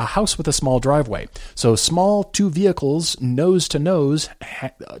to a house with a small driveway. So small two vehicles, nose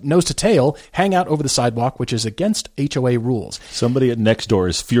to tail, hang out over the sidewalk, which is against HOA rules. Somebody at NextDoor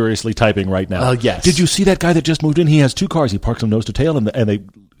is furiously typing right now. Yes. Did you see that guy that just moved in? He has two cars. He parks them nose to tail, and they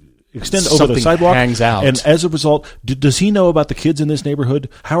extend over the sidewalk. Hangs out. And as a result, does he know about the kids in this neighborhood?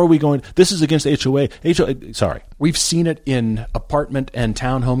 How are we going? This is against HOA. Sorry. We've seen it in apartment and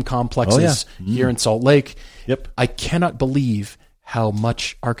townhome complexes here in Salt Lake. Yep. I cannot believe how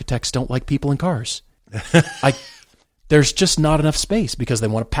much architects don't like people in cars. There's just not enough space because they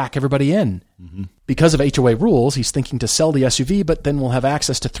want to pack everybody in. Mm-hmm. Because of HOA rules, he's thinking to sell the SUV, but then we'll have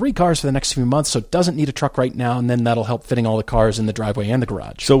access to 3 cars for the next few months, so it doesn't need a truck right now, and then that'll help fitting all the cars in the driveway and the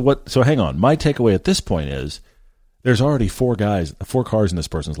garage. So hang on. My takeaway at this point is there's already 4 cars in this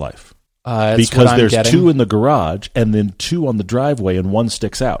person's life. Because there's 2 in the garage and then 2 on the driveway and 1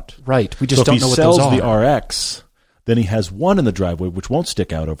 sticks out. Right. We just don't know what those are. If he sells the RX, then he has 1 in the driveway which won't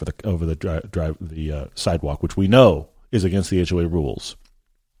stick out over the sidewalk, which we know is against the HOA rules.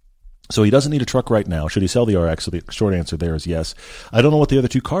 So he doesn't need a truck right now. Should he sell the RX? So the short answer there is yes. I don't know what the other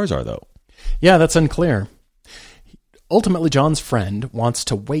 2 cars are, though. Yeah, that's unclear. Ultimately, John's friend wants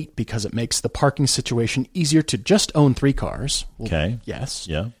to wait because it makes the parking situation easier to just own 3 cars. Okay. Yes.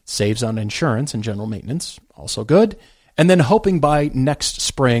 Yeah. Saves on insurance and general maintenance. Also good. And then hoping by next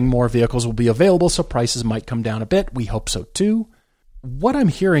spring more vehicles will be available so prices might come down a bit. We hope so, too. What I'm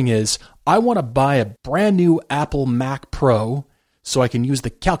hearing is I want to buy a brand new Apple Mac Pro so I can use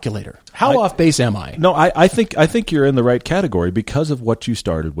the calculator. How off base am I? No, I think you're in the right category because of what you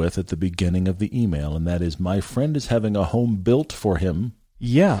started with at the beginning of the email, and that is my friend is having a home built for him.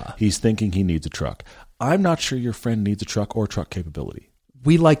 Yeah. He's thinking he needs a truck. I'm not sure your friend needs a truck or truck capability.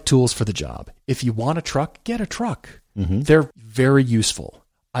 We like tools for the job. If you want a truck, get a truck. Mm-hmm. They're very useful.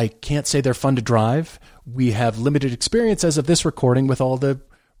 I can't say they're fun to drive. We have limited experience as of this recording with all the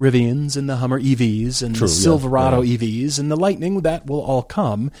Rivians and the Hummer EVs and the Silverado EVs and the Lightning. That will all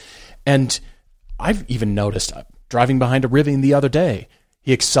come. And I've even noticed driving behind a Rivian the other day,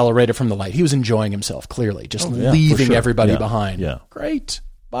 he accelerated from the light. He was enjoying himself, clearly, just leaving everybody behind. Yeah. Great.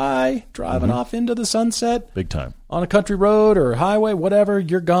 Bye. Driving off into the sunset. Big time. On a country road or highway, whatever,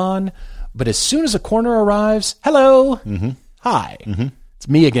 you're gone. But as soon as a corner arrives, hello. Mm-hmm. Hi. Mm-hmm. It's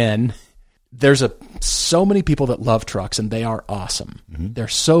me again. There's so many people that love trucks, and they are awesome. Mm-hmm. They're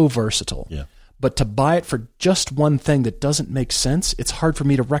so versatile. Yeah. But to buy it for just one thing that doesn't make sense, it's hard for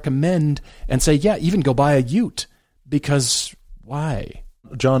me to recommend and say, yeah, even go buy a Ute. Because why?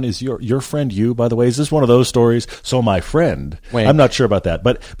 John, is your friend you, by the way? Is this one of those stories? So my friend. Wait. I'm not sure about that.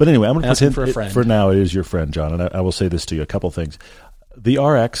 But anyway, I'm going to pretend for a friend. For now it is your friend, John. And I will say this to you, a couple things. The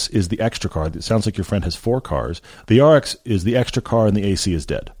RX is the extra car. It sounds like your friend has 4 cars. The RX is the extra car and the AC is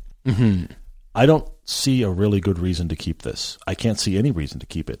dead. Mm-hmm. I don't see a really good reason to keep this. I can't see any reason to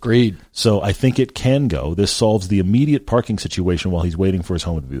keep it. Agreed. So I think it can go. This solves the immediate parking situation while he's waiting for his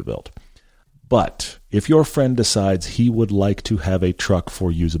home to be built. But if your friend decides he would like to have a truck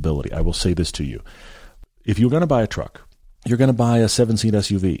for usability, I will say this to you. If you're going to buy a truck, you're going to buy a 7-seat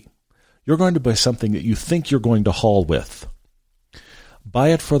SUV. You're going to buy something that you think you're going to haul with. Buy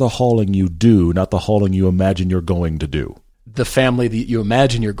it for the hauling you do, not the hauling you imagine you're going to do. The family that you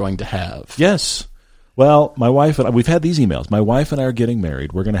imagine you're going to have. Yes. Well, my wife and I, we've had these emails. My wife and I are getting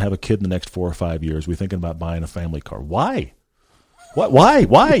married. We're going to have a kid in the next 4 or 5 years. We're thinking about buying a family car. Why? What?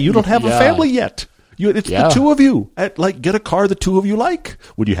 Why? You don't have a family yet. It's the 2 of you. Get a car the 2 of you like.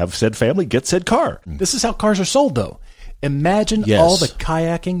 Would you have said family? Get said car. This is how cars are sold, though. Imagine Yes. all the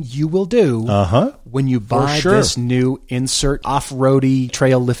kayaking you will do when you buy this new insert off-roady,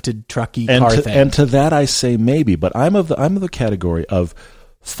 trail-lifted, trucky car thing. And to that I say maybe, but I'm of the category of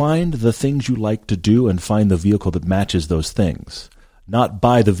find the things you like to do and find the vehicle that matches those things. Not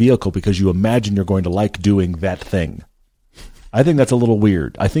buy the vehicle because you imagine you're going to like doing that thing. I think that's a little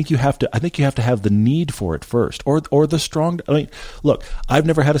weird. I think you have to have the need for it first, or the strong. I mean, look, I've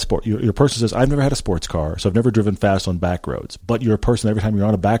never had a sport. Your person says I've never had a sports car, so I've never driven fast on back roads. But you're a person. Every time you're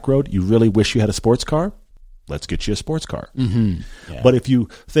on a back road, you really wish you had a sports car. Let's get you a sports car. Mm-hmm. Yeah. But if you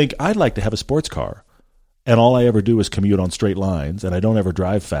think I'd like to have a sports car, and all I ever do is commute on straight lines, and I don't ever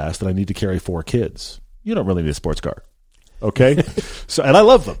drive fast, and I need to carry 4 kids, you don't really need a sports car. Okay, so and I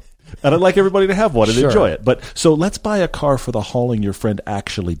love them. And I'd like everybody to have one and enjoy it. But so let's buy a car for the hauling your friend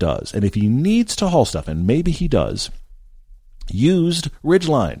actually does. And if he needs to haul stuff, and maybe he does, used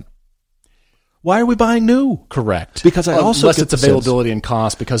Ridgeline. Why are we buying new? Correct. Because I also unless get it's availability and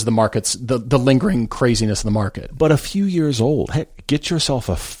cost because of the market's the lingering craziness of the market. But a few years old. Heck, get yourself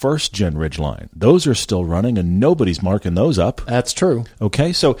a first-gen Ridgeline. Those are still running, and nobody's marking those up. That's true.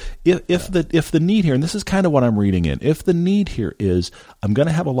 Okay, so if the need here, and this is kind of what I'm reading in, if the need here is I'm going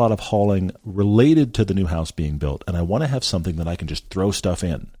to have a lot of hauling related to the new house being built, and I want to have something that I can just throw stuff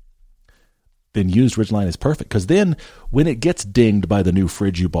in, then used Ridgeline is perfect. Because then when it gets dinged by the new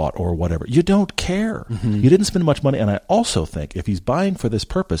fridge you bought or whatever, you don't care. Mm-hmm. You didn't spend much money. And I also think if he's buying for this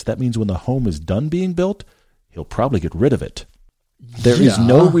purpose, that means when the home is done being built, he'll probably get rid of it. There is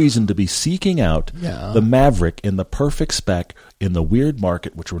no reason to be seeking out the Maverick in the perfect spec in the weird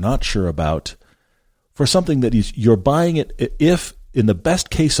market, which we're not sure about, for something that you're buying it. If in the best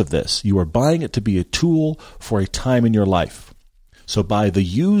case of this, you are buying it to be a tool for a time in your life. So buy the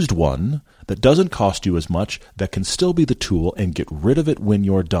used one that doesn't cost you as much, that can still be the tool, and get rid of it when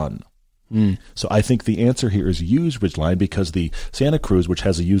you're done. So I think the answer here is use Ridgeline, because the Santa Cruz, which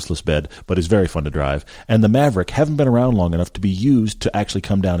has a useless bed but is very fun to drive, and the Maverick haven't been around long enough to be used to actually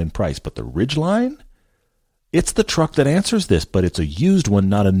come down in price. But the Ridgeline, it's the truck that answers this, but it's a used one,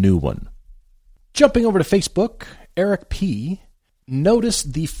 not a new one. Jumping over to Facebook, Eric P.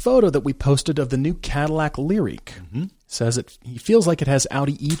 noticed the photo that we posted of the new Cadillac Lyriq. Mm-hmm. Says he feels like it has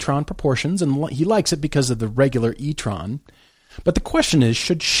Audi e-tron proportions, and he likes it because of the regular e-tron. But the question is,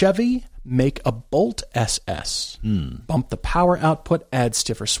 should Chevy make a Bolt SS, bump the power output, add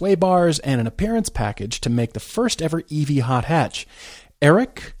stiffer sway bars, and an appearance package to make the first ever EV hot hatch?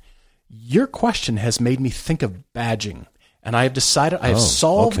 Eric, your question has made me think of badging. And I have decided I have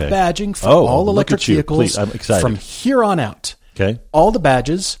solved badging for all electric vehicles. Please, I'm excited. From here on out. Okay. All the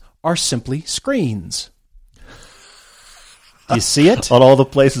badges are simply screens. Do you see it? On all the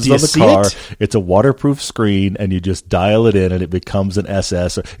places on the car, it? It's a waterproof screen, and you just dial it in, and it becomes an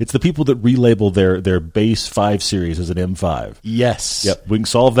SS. It's the people that relabel their base 5 Series as an M5. Yes. Yep, we can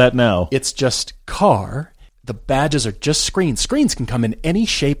solve that now. It's just car. The badges are just screens. Screens can come in any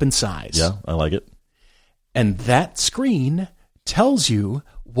shape and size. Yeah, I like it. And that screen tells you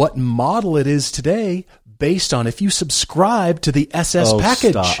what model it is today based on if you subscribe to the SS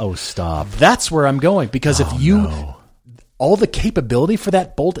package. Stop. That's where I'm going, because all the capability for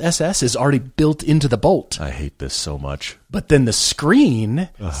that Bolt SS is already built into the Bolt. I hate this so much. But then the screen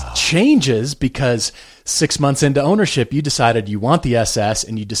changes because 6 months into ownership, you decided you want the SS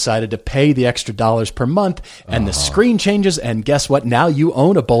and you decided to pay the extra dollars per month, and the screen changes, and guess what? Now you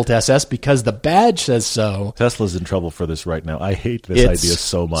own a Bolt SS because the badge says so. Tesla's in trouble for this right now. I hate this idea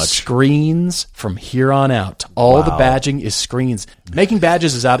so much. Screens from here on out. All the badging is screens. Making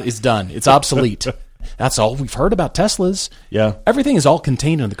badges is done. It's obsolete. That's all we've heard about Teslas. Yeah. Everything is all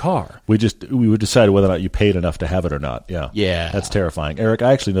contained in the car. We would decide whether or not you paid enough to have it or not. Yeah. Yeah. That's terrifying. Eric,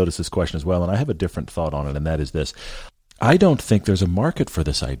 I actually noticed this question as well, and I have a different thought on it, and that is this. I don't think there's a market for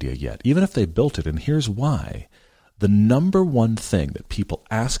this idea yet, even if they built it, and here's why. The number one thing that people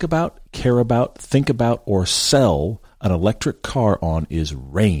ask about, care about, think about, or sell an electric car on is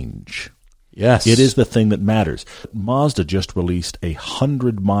range. Yes. It is the thing that matters. Mazda just released a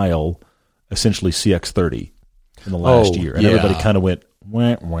 100-mile essentially CX-30 in the last year. And everybody kind of went,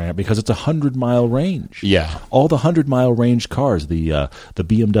 wah, wah, because it's a 100-mile range. Yeah. All the 100-mile range cars, the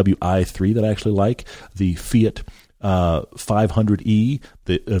BMW i3 that I actually like, the Fiat 500e,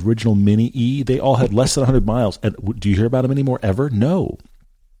 the original Mini E, they all had less than 100 miles. And do you hear about them anymore ever? No.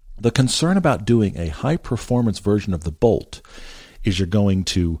 The concern about doing a high-performance version of the Bolt is you're going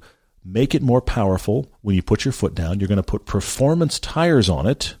to make it more powerful when you put your foot down. You're going to put performance tires on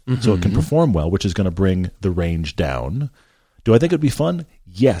it so it can perform well, which is going to bring the range down. Do I think it would be fun?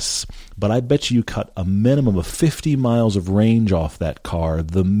 Yes. But I bet you cut a minimum of 50 miles of range off that car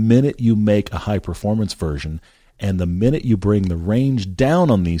the minute you make a high-performance version, And the minute you bring the range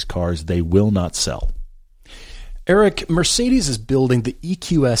down on these cars, they will not sell. Eric, Mercedes is building the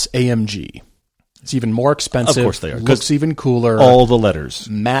EQS AMG. It's even more expensive. Of course they are. Looks even cooler. All the letters.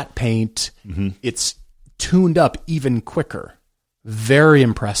 Matte paint. It's tuned up even quicker. Very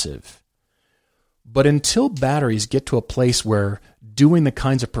impressive. But until batteries get to a place where doing the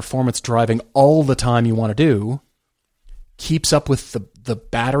kinds of performance driving all the time you want to do keeps up with the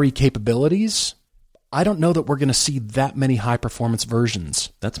battery capabilities, I don't know that we're going to see that many high-performance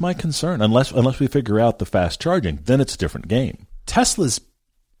versions. That's my concern. Unless we figure out the fast charging, then it's a different game. Tesla's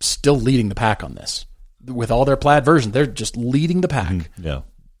still leading the pack on this. With all their Plaid versions, they're just leading the pack. Yeah.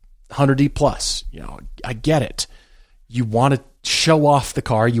 100D plus. I get it. You want to show off the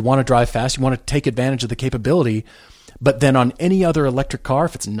car. You want to drive fast. You want to take advantage of the capability. But then on any other electric car,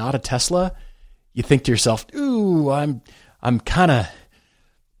 if it's not a Tesla, you think to yourself, ooh, I'm kind of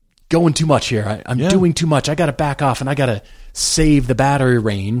going too much here. I'm doing too much. I got to back off and I got to save the battery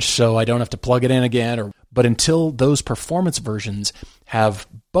range so I don't have to plug it in again. But until those performance versions have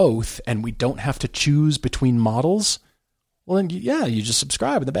both and we don't have to choose between models, well, then, you just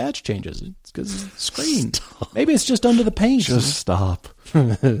subscribe and the badge changes. It's because of the screen. Stop. Maybe it's just under the paint. Just stop.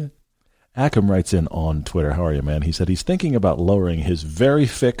 Ackham writes in on Twitter, how are you, man? He said he's thinking about lowering his very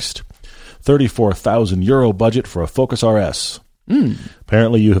fixed €34,000 budget for a Focus RS.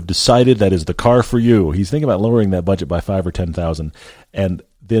 Apparently you have decided that is the car for you. He's thinking about lowering that budget by $5,000 or $10,000 and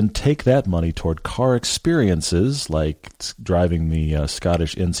then take that money toward car experiences like driving the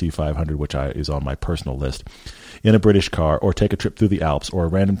Scottish NC500, which is on my personal list, in a British car, or take a trip through the Alps or a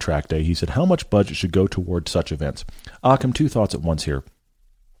random track day. He said, how much budget should go toward such events? Occam, two thoughts at once here.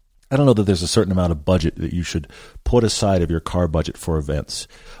 I don't know that there's a certain amount of budget that you should put aside of your car budget for events,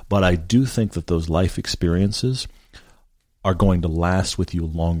 but I do think that those life experiences are going to last with you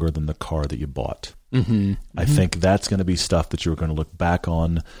longer than the car that you bought. I think that's going to be stuff that you're going to look back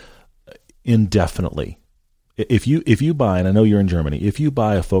on indefinitely. If you buy, and I know you're in Germany, if you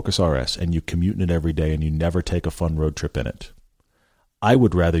buy a Focus RS and you commute in it every day and you never take a fun road trip in it, I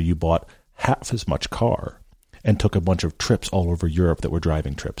would rather you bought half as much car and took a bunch of trips all over Europe that were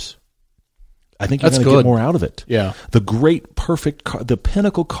driving trips. I think you're going to get more out of it. Yeah. The great, perfect car, the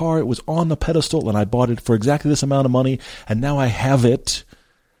pinnacle car, it was on the pedestal, and I bought it for exactly this amount of money, and now I have it,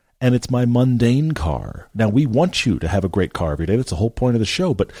 and it's my mundane car. Now, we want you to have a great car every day. That's the whole point of the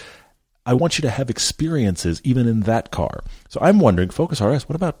show, but I want you to have experiences even in that car. So I'm wondering, Focus RS,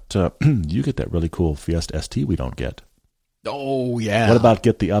 what about you get that really cool Fiesta ST we don't get? Oh, yeah. What about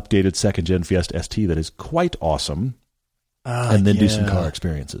get the updated second-gen Fiesta ST that is quite awesome, and then do some car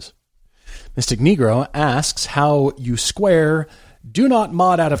experiences? Mystic Negro asks how you square do not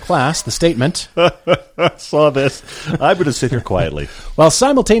mod out of class, the statement. I saw this. I'm going to sit here quietly. While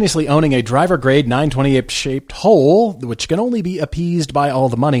simultaneously owning a driver-grade 928-shaped hole, which can only be appeased by all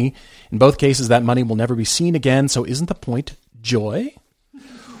the money. In both cases, that money will never be seen again, so isn't the point joy?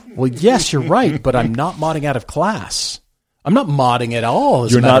 Well, yes, you're right, but I'm not modding out of class. I'm not modding at all.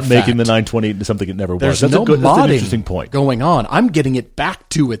 You're not making the 928 into something it never was. That's no modding that's an interesting point going on. I'm getting it back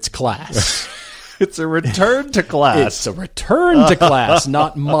to its class. It's a return to class. It's a return to class,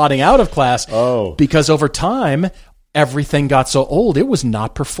 not modding out of class. Oh. Because over time, everything got so old, it was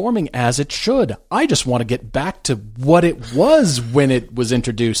not performing as it should. I just want to get back to what it was when it was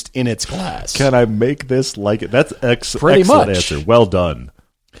introduced in its class. Can I make this like it? That's Pretty excellent much. Answer. Well done.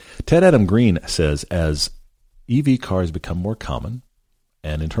 Ted Adam Green says, as EV cars become more common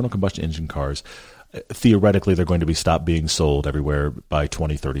and internal combustion engine cars, theoretically, they're going to be stopped being sold everywhere by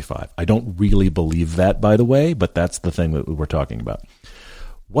 2035. I don't really believe that, by the way, but that's the thing that we're talking about.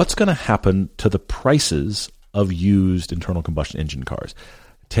 What's going to happen to the prices of used internal combustion engine cars?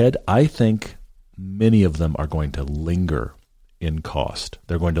 Ted, I think many of them are going to linger in cost.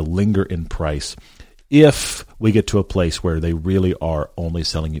 They're going to linger in price if we get to a place where they really are only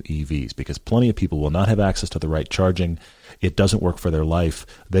selling you EVs, because plenty of people will not have access to the right charging. It doesn't work for their life.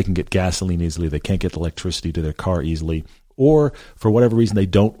 They can get gasoline easily. They can't get electricity to their car easily. Or for whatever reason, they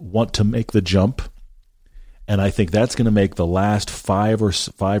don't want to make the jump. And I think that's going to make the last 5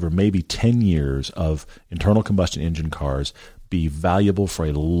 or maybe 10 years of internal combustion engine cars be valuable for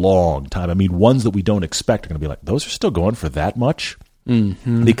a long time. I mean, ones that we don't expect are going to be like, those are still going for that much?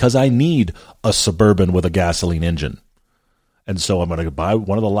 Mm-hmm. Because I need a Suburban with a gasoline engine. And so I'm going to buy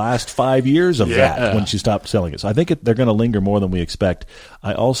one of the last 5 years of that when she stopped selling it. So I think they're going to linger more than we expect.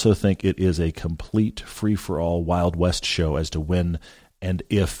 I also think it is a complete free-for-all Wild West show as to when and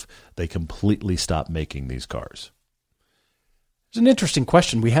if they completely stop making these cars. There's an interesting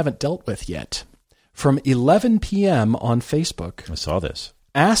question we haven't dealt with yet. From 11 p.m. on Facebook. I saw this.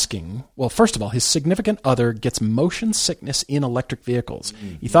 asking, well, first of all, his significant other gets motion sickness in electric vehicles.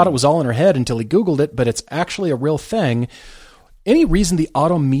 He thought it was all in her head until he Googled it, but it's actually a real thing. Any reason the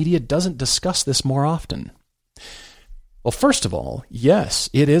auto media doesn't discuss this more often? Well, first of all, yes,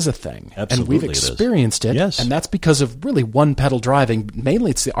 it is a thing. Absolutely, and we've experienced it. Yes. And that's because of really one-pedal driving. Mainly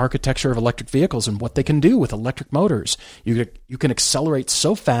it's the architecture of electric vehicles and what they can do with electric motors. You can accelerate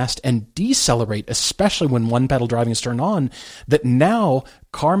so fast and decelerate, especially when one-pedal driving is turned on, that now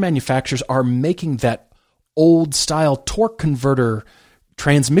car manufacturers are making that old-style torque converter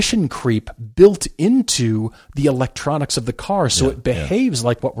transmission creep built into the electronics of the car, so it behaves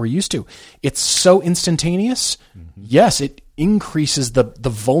like what we're used to. It's so instantaneous. Yes, it increases the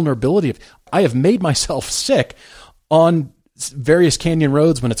vulnerability of. I have made myself sick on various canyon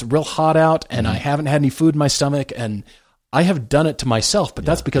roads when it's real hot out and I haven't had any food in my stomach, and I have done it to myself, but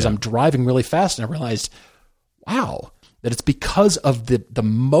that's because I'm driving really fast, and I realized, wow, that it's because of the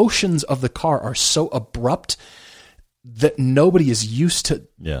motions of the car are so abrupt that nobody is used to.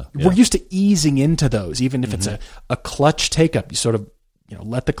 We're used to easing into those, even if it's a clutch take up. You sort of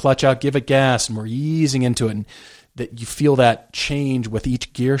let the clutch out, give it gas, and we're easing into it, and that you feel that change with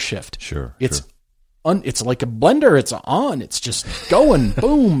each gear shift. It's like a blender. It's on. It's just going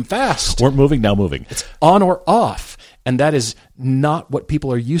boom fast. We're moving, now moving. It's on or off, and that is not what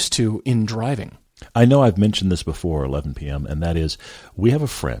people are used to in driving. I know I've mentioned this before, 11 p.m., and that is we have a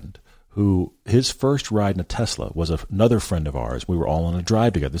friend who his first ride in a Tesla was another friend of ours. We were all on a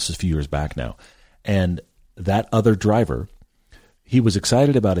drive together. This is a few years back now. And that other driver, he was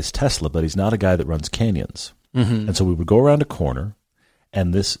excited about his Tesla, but he's not a guy that runs canyons. And so we would go around a corner,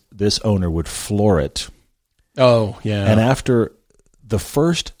 and this owner would floor it. Oh, yeah. And after the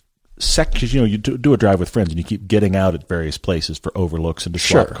first section, you do a drive with friends, and you keep getting out at various places for overlooks and to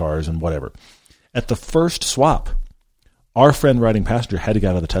swap cars and whatever. At the first swap, our friend riding passenger had to get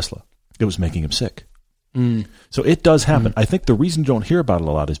out of the Tesla. It was making him sick. So it does happen. I think the reason you don't hear about it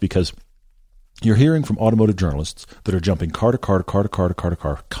a lot is because you're hearing from automotive journalists that are jumping car to car to car to car to car to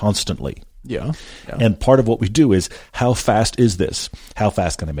car constantly. Yeah. And part of what we do is, how fast is this? How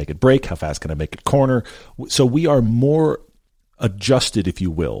fast can I make it brake? How fast can I make it corner? So we are more adjusted, if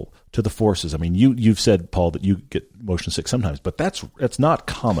you will, to the forces. I mean, you've said, Paul, that you get motion sick sometimes, but that's not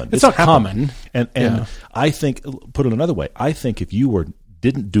common. It's not common. And I think, put it another way, I think if you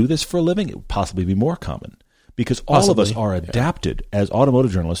didn't do this for a living, it would possibly be more common, because all of us are adapted as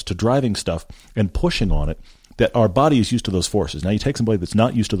automotive journalists to driving stuff and pushing on it, that our body is used to those forces. Now you take somebody that's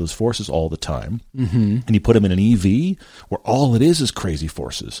not used to those forces all the time, and you put them in an EV where all it is crazy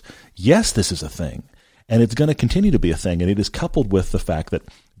forces. Yes, this is a thing, and it's going to continue to be a thing, and it is coupled with the fact that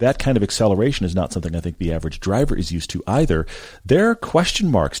that kind of acceleration is not something I think the average driver is used to either. There are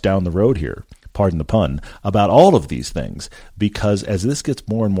question marks down the road here, pardon the pun, about all of these things, because as this gets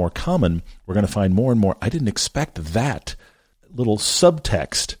more and more common, we're going to find more and more. I didn't expect that little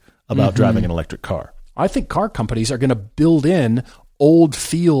subtext about driving an electric car. I think car companies are going to build in old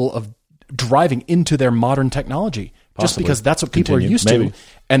feel of driving into their modern technology, just because that's what people are used to,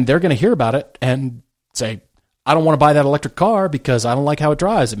 and they're going to hear about it and say, I don't want to buy that electric car because I don't like how it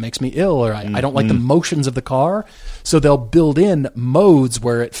drives. It makes me ill, or I don't like the motions of the car. So they'll build in modes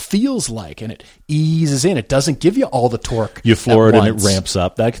where it feels like, and it eases in. It doesn't give you all the torque. You floor it and it ramps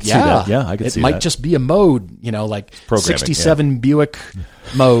up. I can see that. Yeah, I can see that. It might just be a mode, like 67 Buick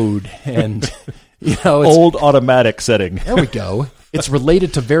mode, and it's old automatic setting. There we go. It's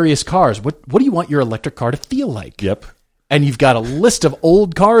related to various cars. What do you want your electric car to feel like? Yep. And you've got a list of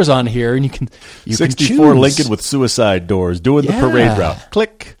old cars on here, and you can 64 Lincoln with suicide doors, doing the parade route.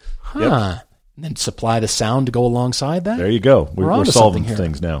 Click. Yep. And then supply the sound to go alongside that. There you go. We're solving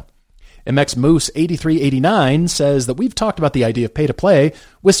things now. MX Moose 8389 says that we've talked about the idea of pay to play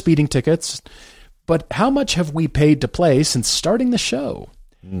with speeding tickets, but how much have we paid to play since starting the show?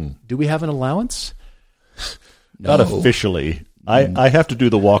 Do we have an allowance? No. Not officially. I have to do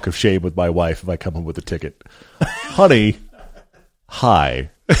the walk of shame with my wife if I come home with a ticket. Honey,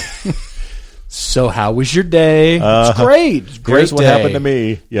 hi. So how was your day? It's great. Great Here's what happened to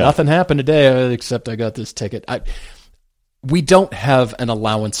me. Yeah. Nothing happened today except I got this ticket. We don't have an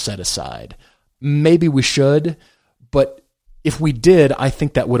allowance set aside. Maybe we should, but if we did, I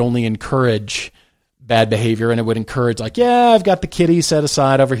think that would only encourage bad behavior, and it would encourage I've got the kitty set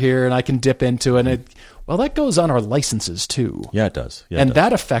aside over here and I can dip into it. And that goes on our licenses too. Yeah, it does.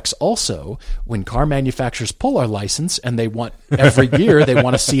 That affects also when car manufacturers pull our license, and they want every year, they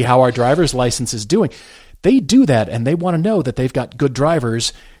want to see how our driver's license is doing. They do that, and they want to know that they've got good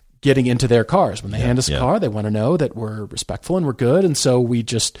drivers getting into their cars. When they hand us a car, they want to know that we're respectful and we're good. And so we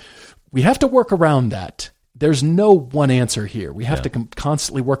have to work around that. there's no one answer here. We have to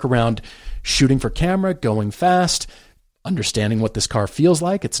constantly work around shooting for camera, going fast, understanding what this car feels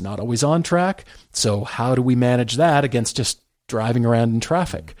like. It's not always on track. So how do we manage that against just driving around in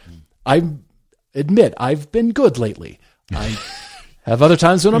traffic? I admit I've been good lately. I have other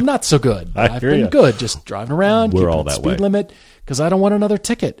times when I'm not so good. I've been good just driving around, We're keeping all the that speed way. limit because I don't want another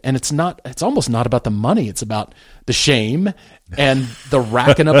ticket. And it's almost not about the money. It's about the shame and the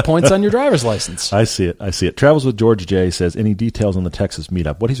racking up points on your driver's license. I see it. Travels with George J says, any details on the Texas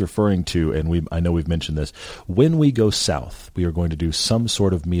meetup? What he's referring to, and I know we've mentioned this, when we go south, we are going to do some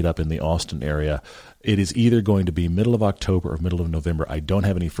sort of meetup in the Austin area. It is either going to be middle of October or middle of November. I don't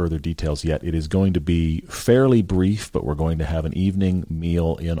have any further details yet. It is going to be fairly brief, but we're going to have an evening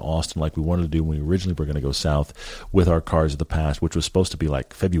meal in Austin like we wanted to do when we originally were going to go south with our cars of the past, which was supposed to be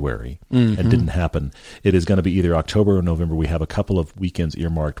like February and didn't happen. It is going to be either October or November. We have a couple of weekends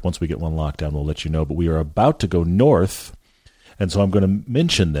earmarked. Once we get one locked down, we'll let you know. But we are about to go north, and so I'm going to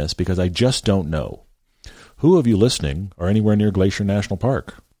mention this because I just don't know. Who of you listening are anywhere near Glacier National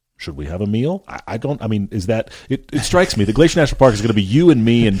Park? Should we have a meal? It strikes me. The Glacier National Park is going to be you and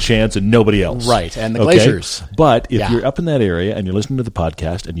me and Chance and nobody else. Right, and the glaciers. But if you're up in that area and you're listening to the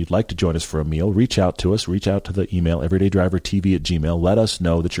podcast and you'd like to join us for a meal, reach out to us. Reach out to the email, everydaydrivertv@gmail.com. Let us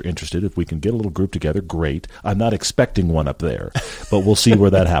know that you're interested. If we can get a little group together, great. I'm not expecting one up there, but we'll see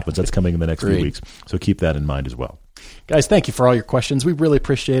where that happens. That's coming in the next few weeks. So keep that in mind as well. Guys, thank you for all your questions. We really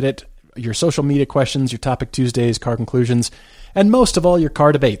appreciate it. Your social media questions, your Topic Tuesdays, car conclusions, and most of all, your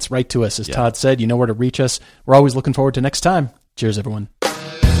car debates. Write to us. As Todd said, you know where to reach us. We're always looking forward to next time. Cheers, everyone.